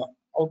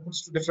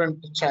outputs to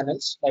different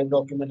channels, live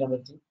document and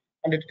everything,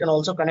 and it can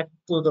also connect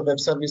to the web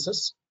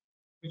services,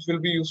 which will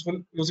be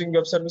useful. Using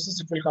web services,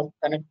 it will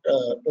connect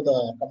to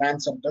the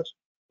command center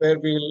where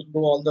we'll do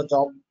all the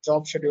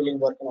job scheduling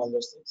work and all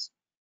those things.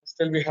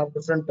 Still, we have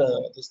different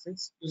these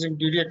things. Using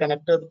DDA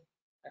connector,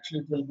 actually,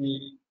 it will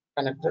be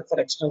connected for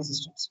external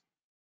systems.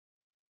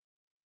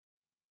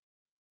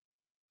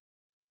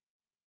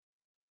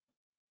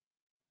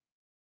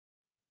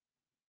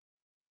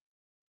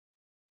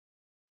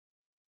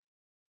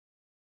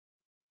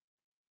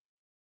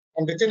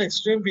 And within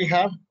Extreme, we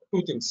have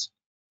two things: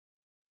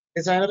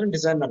 designer and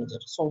design manager.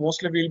 So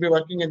mostly we'll be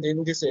working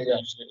in this area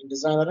actually, in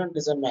designer and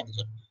design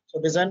manager.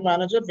 So design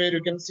manager, where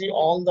you can see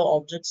all the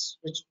objects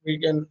which we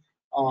can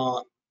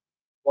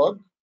work,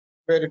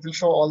 where it will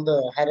show all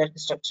the hierarchy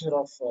structure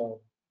of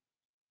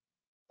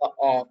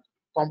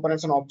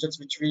components and objects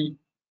which we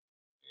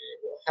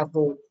have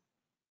to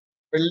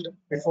build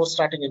before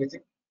starting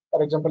anything.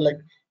 For example, like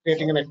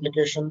creating an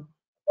application,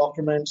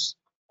 documents,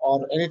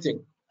 or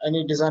anything,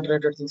 any design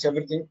related things,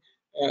 everything.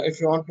 If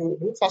you want to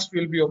do, first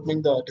we'll be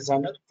opening the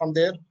designer. From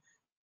there,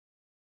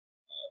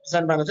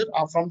 design manager.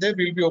 From there,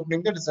 we'll be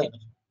opening the designer.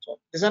 So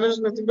designer is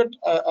nothing but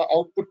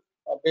output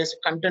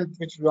basic content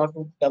which we want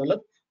to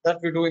develop,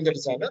 that we do in the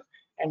designer,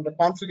 and the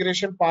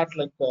configuration part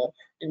like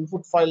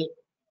input file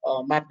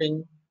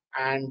mapping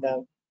and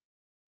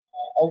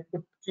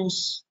output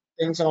queues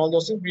things and all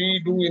those things we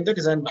do in the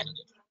design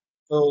manager.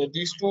 So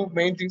these two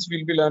main things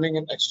we'll be learning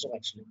in Extreme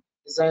actually,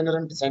 designer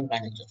and design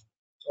manager.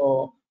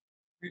 So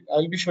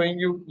I'll be showing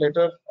you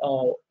later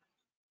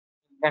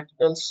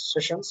practical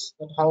sessions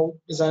that how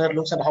designer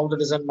looks and how the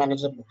design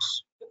manager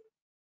looks.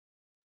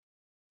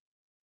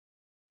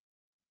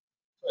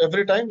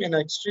 Every time in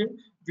Extreme,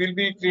 we'll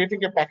be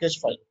creating a package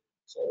file.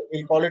 So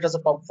we'll call it as a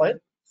pub file.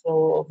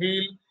 So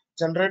we'll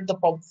generate the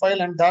pub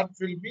file and that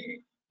will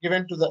be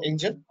given to the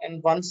engine.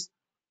 And once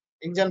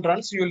engine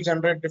runs, you will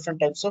generate different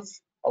types of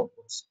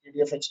outputs,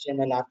 PDF,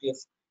 HTML,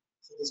 RTF.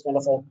 So this kind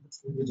of outputs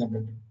will be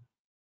generated.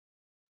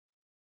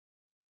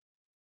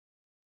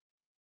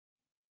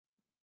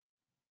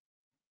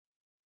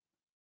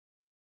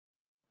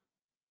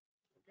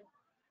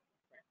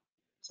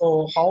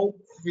 So how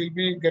we'll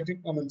be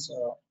getting,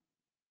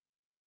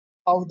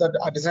 how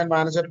the design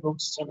manager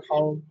looks and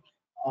how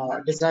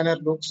designer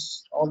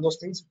looks, all those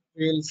things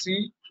we'll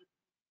see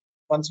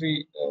once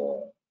we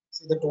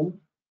see the tool.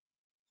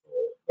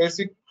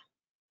 Basic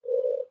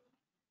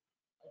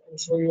I can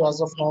show you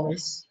as of now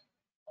is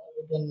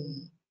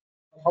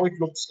how it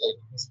looks like.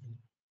 Basically.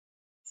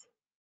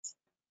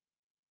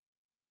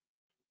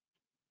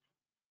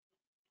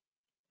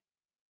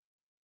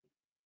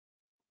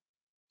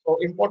 So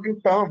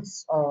important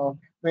terms,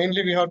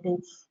 mainly we have to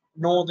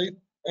know the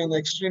in the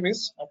extreme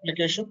is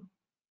application,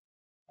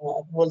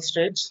 approval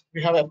states.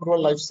 We have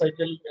approval life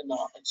cycle in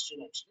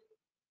extreme actually.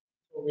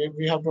 So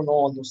we have to know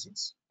all those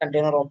things.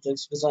 Container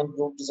objects, design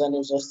group, design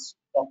users,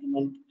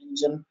 document,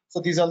 engine. So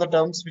these are the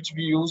terms which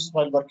we use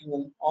while working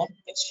on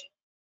extreme.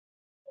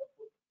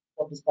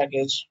 What is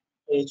package,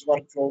 page,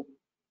 workflow,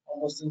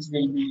 all those things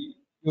we'll be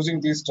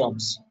using these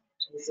terms.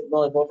 So we should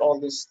know about all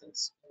these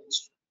things.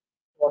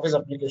 What is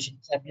application?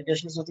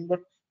 Application is nothing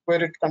but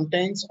where it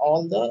contains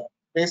all the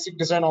basic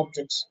design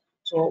objects.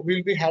 So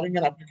we'll be having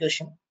an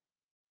application.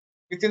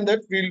 Within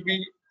that, we'll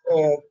be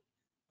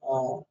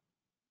uh,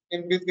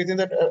 within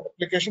that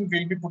application,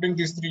 we'll be putting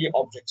these three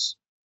objects: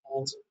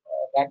 and,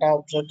 data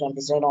object, and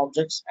design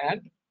objects,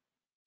 and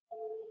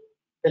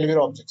delivery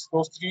objects.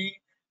 Those three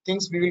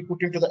things we will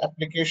put into the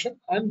application,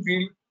 and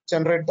we'll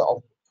generate the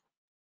output.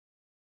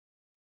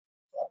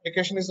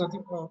 Application is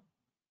nothing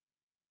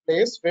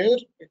place where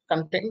it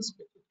contains,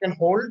 it can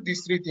hold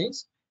these three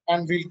things,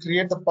 and we'll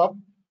create the pub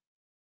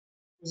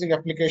using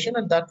application,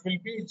 and that will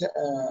be the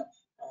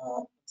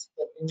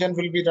engine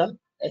will be run,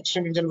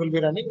 extreme engine will be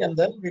running, and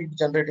then we'll be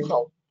generating the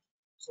output.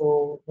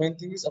 So main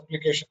thing is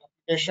application.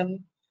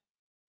 Application,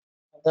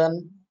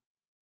 then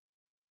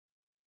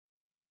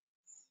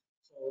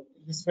so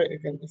this way you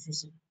can, if you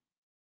see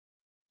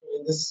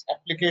in this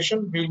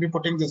application, we'll be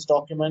putting these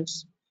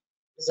documents,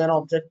 design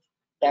object,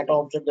 data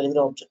object, delivery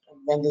object. And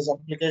when this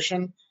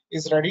application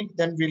is ready,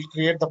 then we'll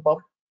create the pub.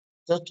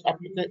 Just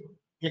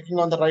clicking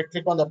on the right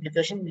click on the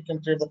application, we can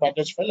create the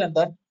package file, and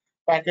that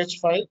package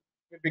file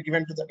will be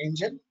given to the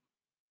engine,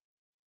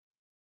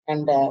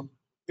 and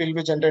we'll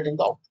be generating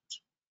the output.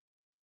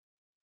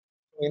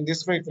 So in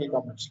this way, it will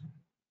come actually.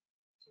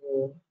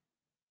 So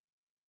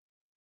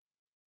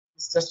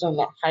it's just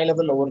a high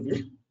level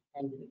overview,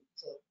 and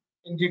so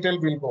in detail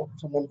we'll go.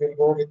 So then we'll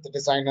go with the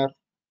designer,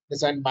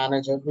 design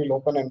manager. We'll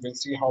open and we'll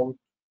see how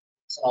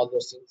it's all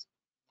those things,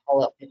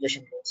 how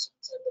application goes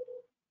inside the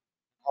door,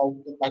 how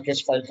the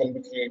package file can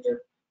be created,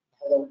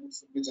 how the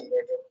outputs will be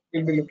generated.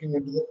 We'll be looking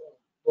into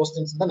those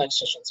things in the next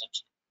session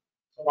section.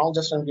 So now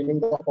just I'm giving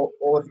the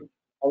overview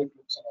how it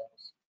looks and all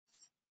this.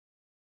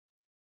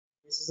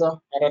 This is a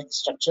hierarchy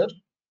structure.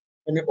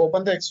 When you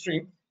open the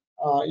Extreme,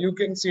 you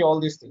can see all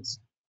these things,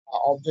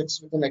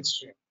 objects within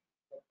Extreme.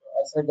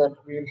 I said that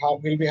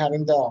we'll be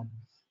having the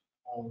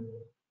um,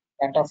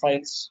 data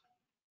files.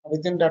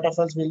 Within data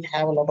files, we'll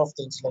have a lot of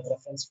things like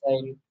reference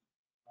file,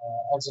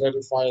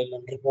 auxiliary file,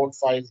 and report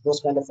files. Those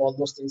kind of all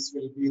those things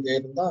will be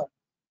there in the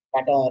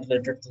data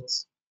related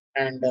things.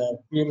 And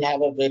we will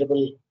have a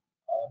variable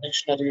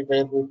dictionary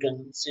where we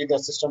can see the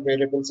system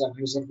variables and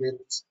user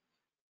variables.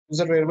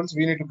 User variables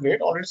we need to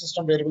create. Already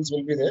system variables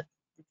will be there.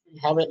 It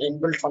will have an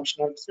inbuilt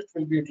functionality which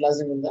will be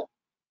utilizing in the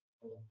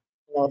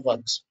in our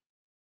works.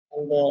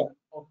 And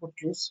output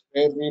queues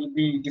where we'll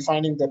be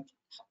defining that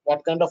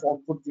what kind of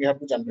output we have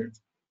to generate.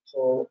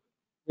 So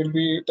we'll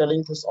be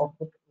telling this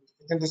output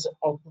within this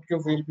output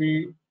queue. We'll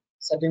be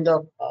setting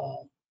the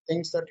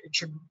things that it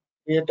should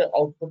create an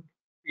output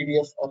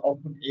PDF or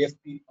output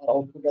AFP or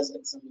output as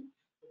XML.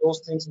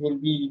 Those things will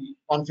be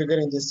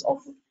configured in this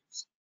output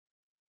queues.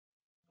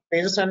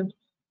 Pages and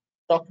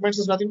documents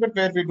is nothing but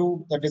where we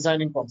do the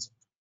designing concept.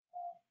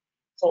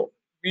 So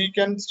we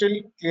can still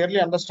clearly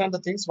understand the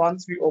things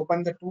once we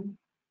open the tool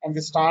and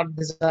we start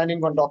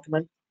designing one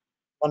document,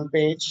 one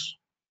page,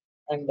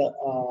 and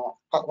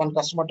one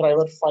customer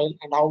driver file,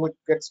 and how it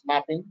gets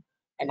mapping,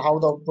 and how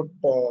the output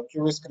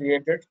queue is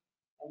created.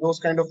 And those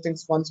kind of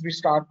things, once we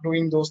start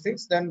doing those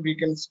things, then we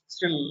can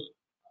still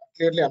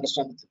clearly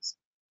understand the things.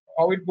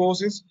 How it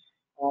goes is,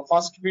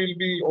 first we'll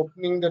be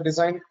opening the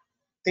design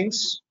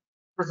things.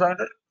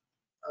 Designer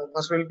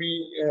first we'll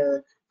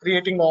be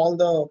creating all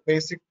the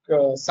basic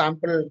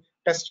sample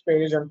test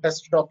page and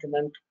test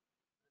document,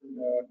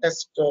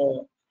 test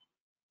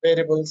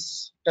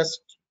variables,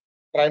 test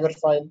driver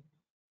file,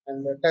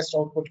 and the test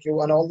output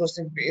queue, and all those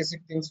things,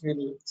 basic things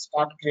we'll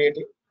start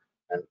creating.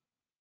 And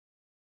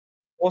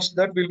post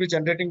that, we'll be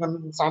generating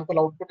one sample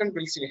output, and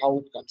we'll see how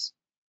it comes.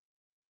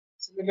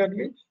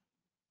 Similarly,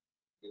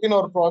 in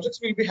our projects,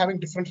 we'll be having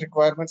different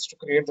requirements to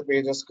create the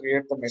pages,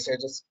 create the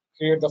messages,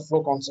 create the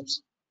flow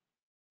concepts,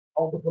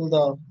 how to pull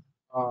the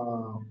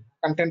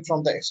content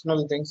from the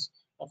external things.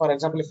 For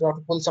example, if you have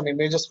to pull some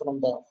images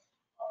from the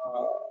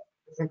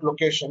different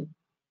location,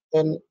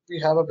 then we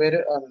have a very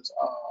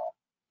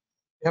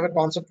we have a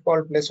concept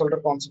called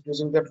placeholder concept.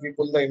 Using that, we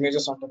pull the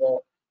images onto the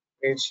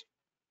page.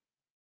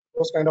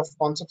 Those kind of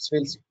concepts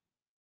we'll see.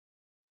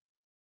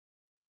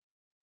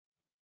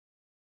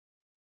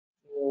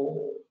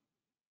 So,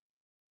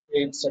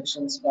 page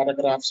sections,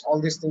 paragraphs,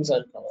 all these things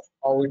I'll cover.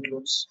 How it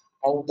looks,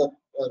 how the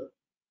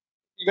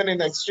even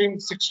in Extreme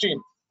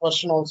 16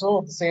 version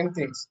also the same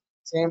things.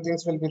 Same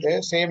things will be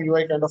there. Same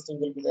UI kind of thing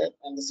will be there,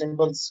 and the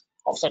symbols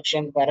of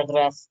section,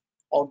 paragraph,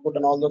 output,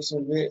 and all those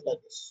will be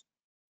like this.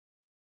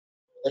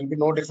 There will be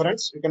no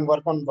difference. You can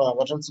work on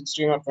version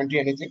 16 or 20,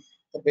 anything.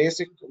 The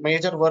basic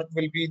major work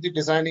will be the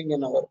designing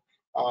in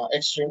our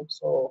Extreme.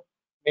 So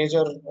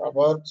major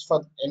works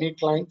for any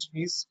client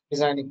is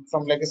designing.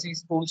 From legacy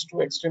tools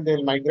to Extreme, they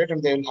will migrate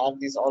and they will have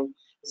these all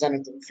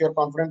designing things. If you're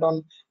confident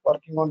on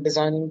working on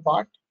designing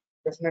part,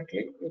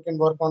 definitely you can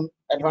work on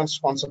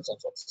advanced concepts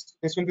as well.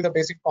 This will be the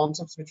basic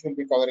concepts which we'll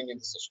be covering in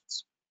the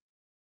sessions.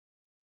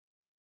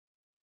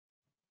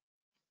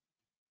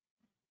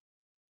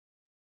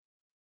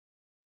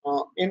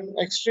 In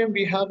Extreme,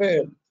 we have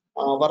a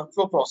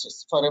workflow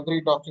process for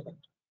every document.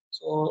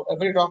 So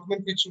every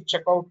document which you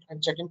check out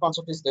and checking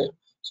concept is there.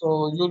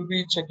 So you'll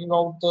be checking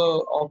out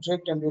the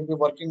object and you'll be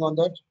working on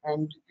that,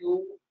 and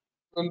you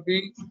will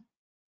be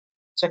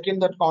checking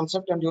that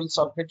concept and you'll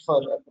submit for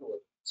approval.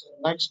 So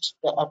next,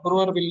 the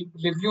approver will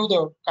review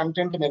the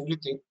content and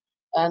everything,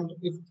 and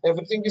if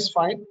everything is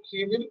fine,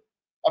 he will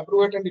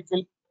approve it, and it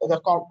will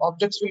the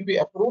objects will be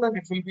approved and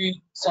it will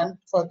be sent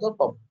for the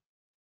public.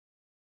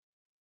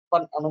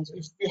 But I mean,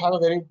 if we have a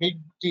very big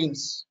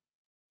teams,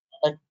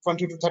 like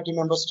 20 to 30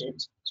 member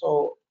states,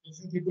 so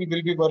different people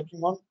will be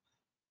working on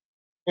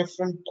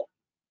different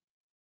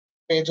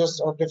pages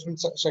or different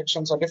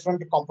sections or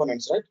different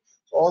components, right?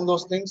 So all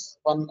those things,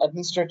 one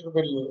administrator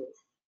will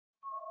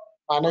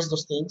manage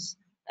those things,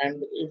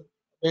 and if,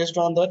 based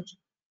on that,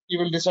 he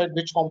will decide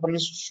which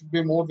components should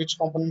be moved, which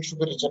components should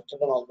be rejected,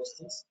 and all those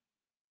things.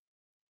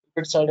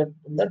 It decided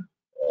in that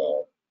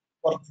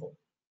workflow.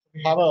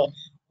 We have a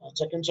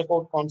check in check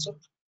out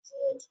concept.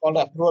 It's called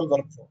approval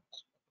workflow.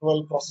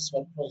 Approval process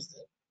workflow is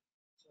there.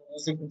 So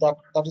using that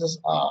is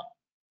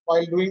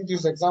while doing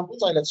these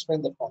examples, I'll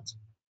explain the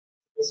concept.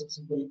 Basic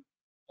simple.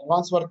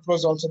 Advanced workflow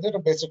is also there. A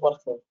basic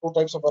workflow. Two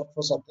types of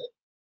workflows are there.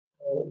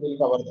 We'll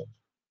cover that.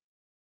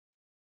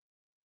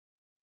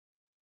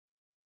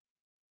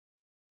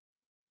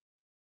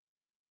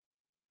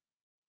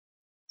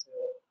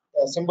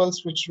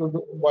 Symbols which you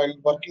do while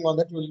working on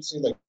that, you will see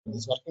like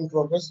this work in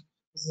progress.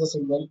 This is a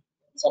symbol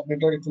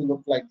submitted. It will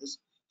look like this.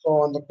 So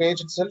on the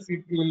page itself,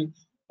 it will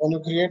when you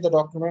create the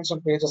documents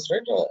on pages,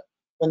 right?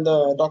 When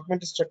the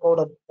document is checked out,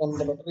 or when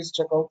the letter is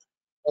checked out,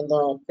 when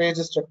the page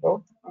is checked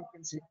out, you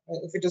can see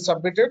if it is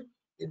submitted,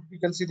 you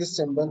can see this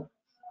symbol.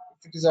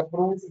 If it is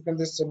approved, you can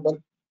this symbol.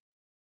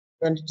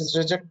 When it is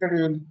rejected,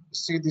 you will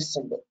see this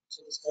symbol.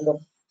 So this kind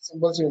of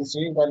symbols you will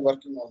see while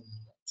working on.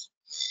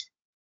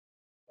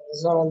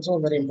 These are also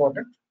very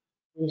important.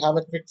 We'll have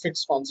a quick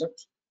fix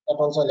concept that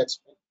also I'll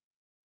explain.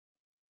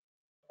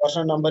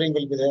 Version numbering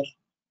will be there.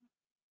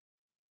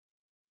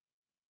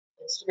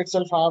 Extreme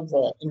itself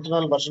have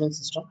internal versioning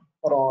system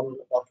for all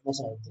documents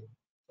and everything.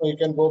 So you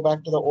can go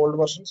back to the old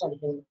versions and you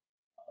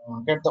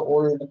can get the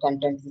old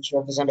content which you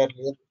have designed earlier.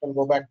 You can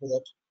go back to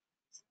that.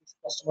 If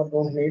customer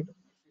don't need,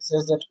 he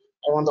says that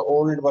I want the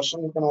old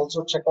version. You can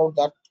also check out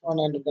that one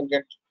and you can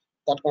get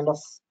that kind of.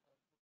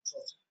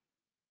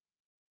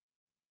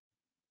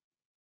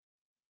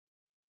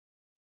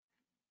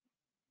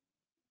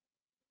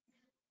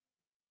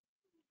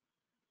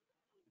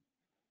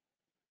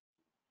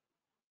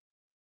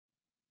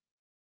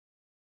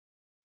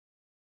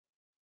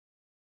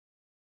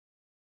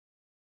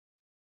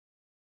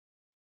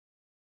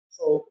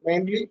 So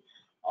mainly,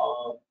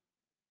 the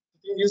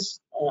thing is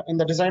in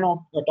the design of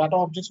the data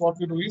objects, what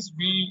we do is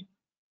we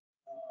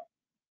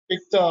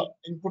pick the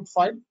input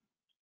file,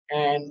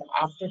 and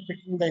after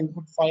picking the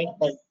input file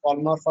like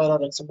columnar file or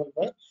XML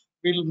file,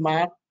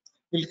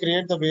 we'll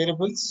create the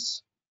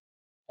variables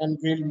and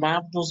we'll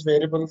map those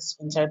variables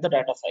inside the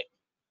data file,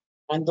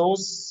 and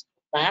those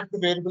mapped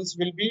variables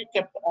will be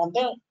kept on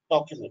the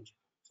document.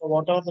 So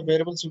whatever the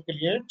variables you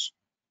create,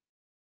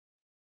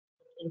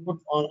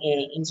 input on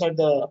inside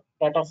the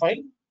data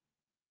file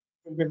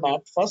will be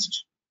mapped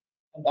first,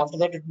 and after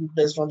that it will be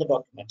placed on the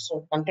document.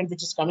 So content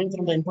which is coming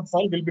from the input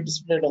file will be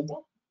displayed on the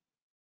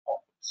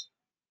documents.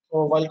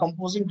 So while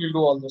composing, we'll do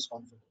all those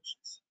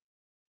configurations.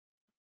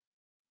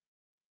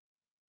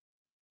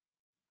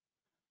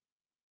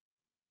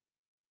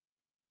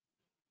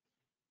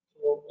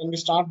 So when we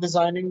start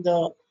designing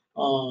the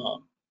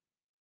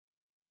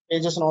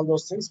pages and all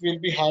those things, we'll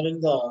be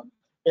having the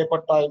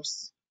paper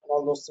types and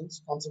all those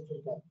things. Concept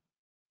will come.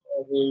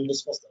 We'll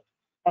discuss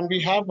that. And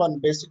we have one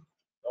basic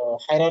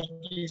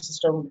hierarchy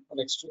system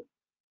next to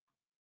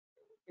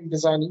in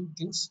designing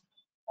things.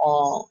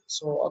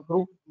 So a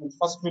group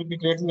first will be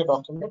creating a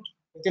document.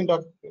 Within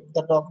the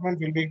document,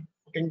 will be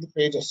putting the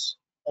pages.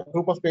 A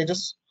group of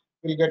pages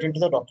will get into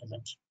the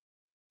document.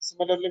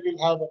 Similarly,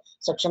 we'll have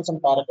sections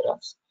and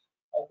paragraphs.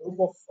 A group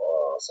of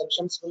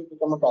sections will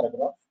become a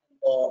paragraph.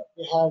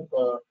 We have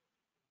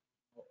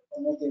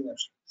one more thing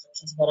actually.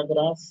 Sections,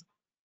 paragraph,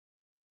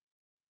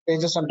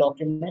 pages, and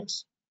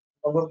documents.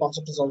 Our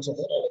concept is also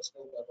there. I'll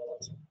explain that one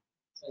also.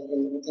 So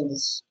within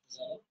this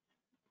design,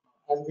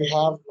 and we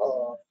have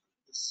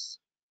this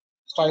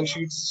style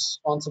sheets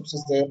concepts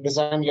is there.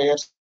 Design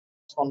layers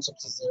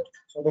concepts is there.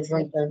 So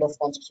different kind of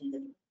concepts will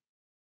be.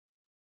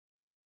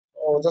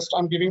 Just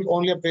I'm giving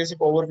only a basic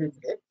overview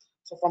today.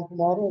 So from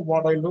tomorrow,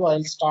 what I'll do,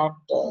 I'll start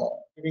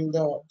giving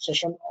the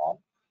session on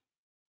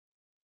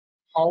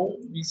how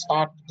we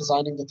start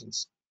designing the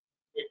things.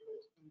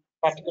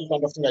 Practical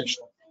kind of thing I'll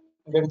show.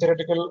 Very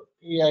theoretical,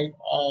 I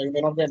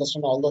may not be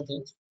understand all the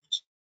things.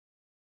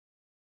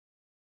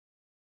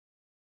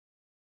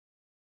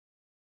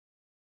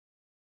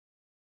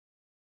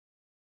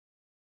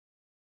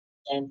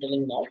 I am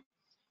telling now.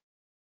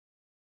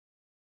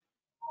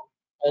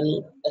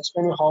 I'll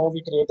explain you how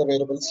we create the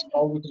variables,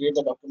 how we create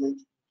the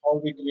document, how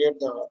we create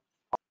the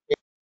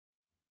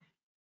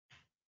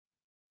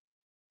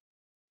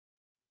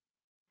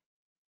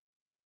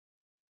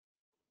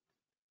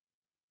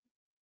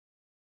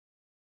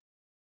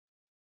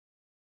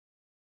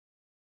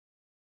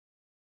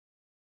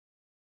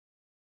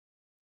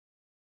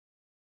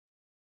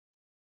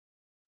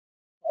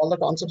all the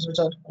concepts which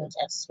are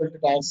accessible to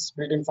tags,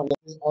 built-in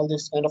functions, all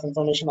this kind of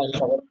information I'll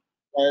cover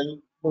while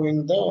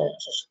doing the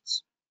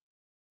sessions.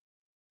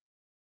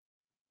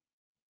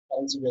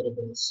 Currency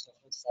variables,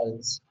 reference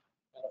files,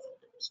 kind of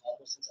variables, all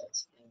those things I'll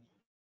explain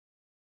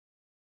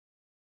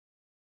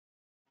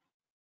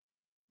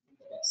in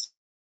the next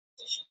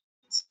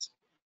sessions.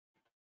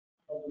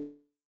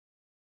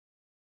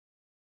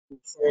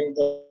 Showing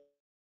the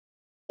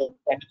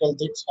practical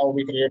things, how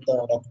we create the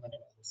document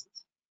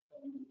analysis.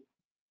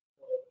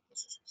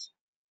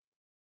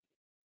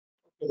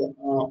 Okay,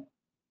 then,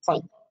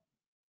 fine.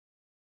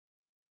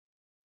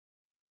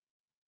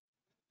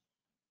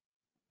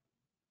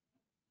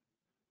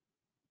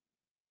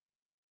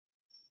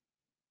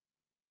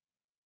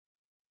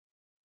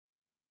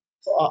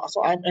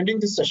 So I'm ending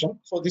this session.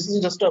 So this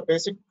is just a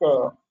basic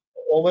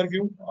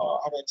overview.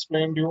 I've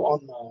explained you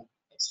on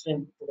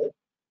Extreme today.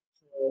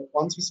 So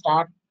once we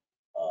start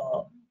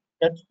uh,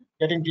 get,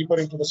 getting deeper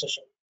into the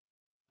session,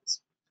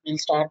 we'll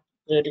start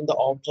creating the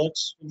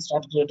objects, we'll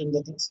start creating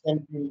the things,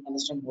 then we'll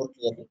understand more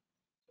clearly.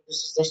 So this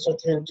is just a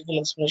theoretical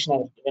explanation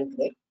I've given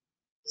today.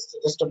 This is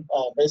just a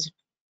basic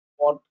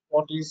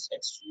what is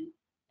Extreme,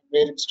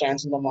 where it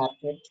stands in the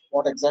market,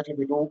 what exactly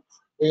we do,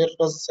 where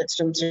does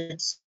Extreme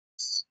sits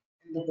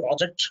in the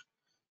project,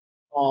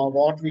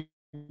 what we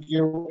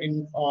give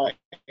in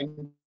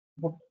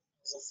input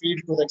as a feed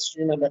to the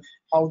Extreme, and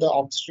how the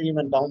upstream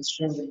and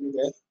downstream will be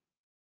there.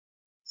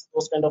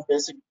 Those kind of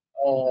basic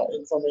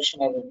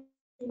information I will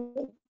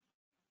give.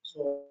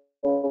 So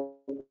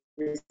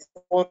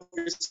before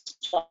we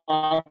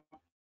start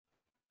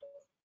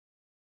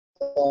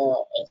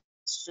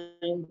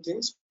Extreme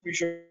things, we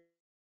should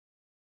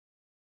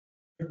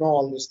know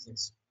all these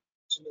things.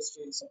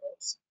 Industry is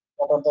about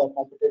what are the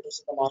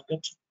competitors in the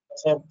market.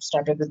 So I've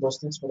started with those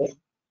things today.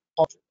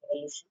 How to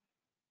evolution,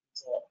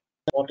 so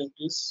what it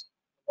is.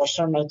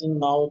 Version I think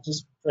now it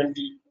is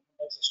 20.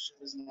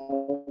 Extreme is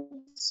now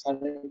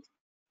having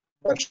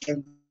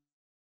version 2.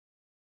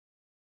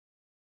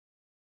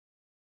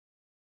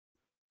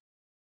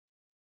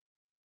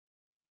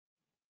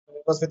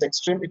 It was with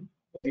Extreme,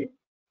 it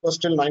was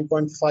still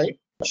 9.5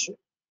 version.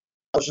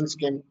 Versions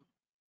came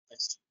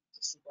next,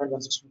 16.1,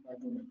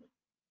 16.2.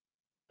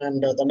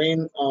 And the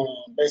main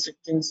basic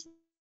things.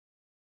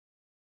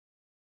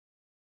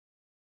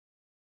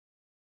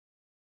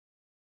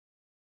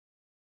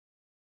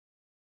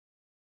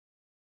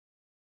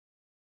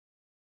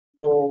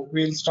 So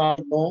we'll start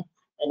to know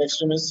an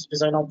Extreme is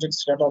design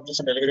objects, data objects,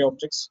 and delivery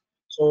objects.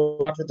 So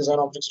start with design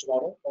objects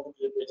tomorrow. How to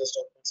create pages,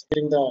 documents.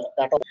 Getting the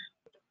data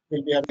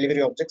will be have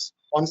delivery objects.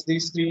 Once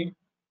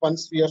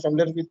we are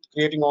familiar with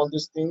creating all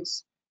these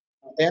things,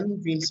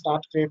 then we'll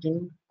start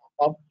creating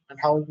hub and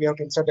how we have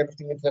to insert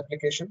everything into the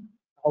application,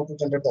 how to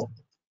generate the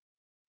output.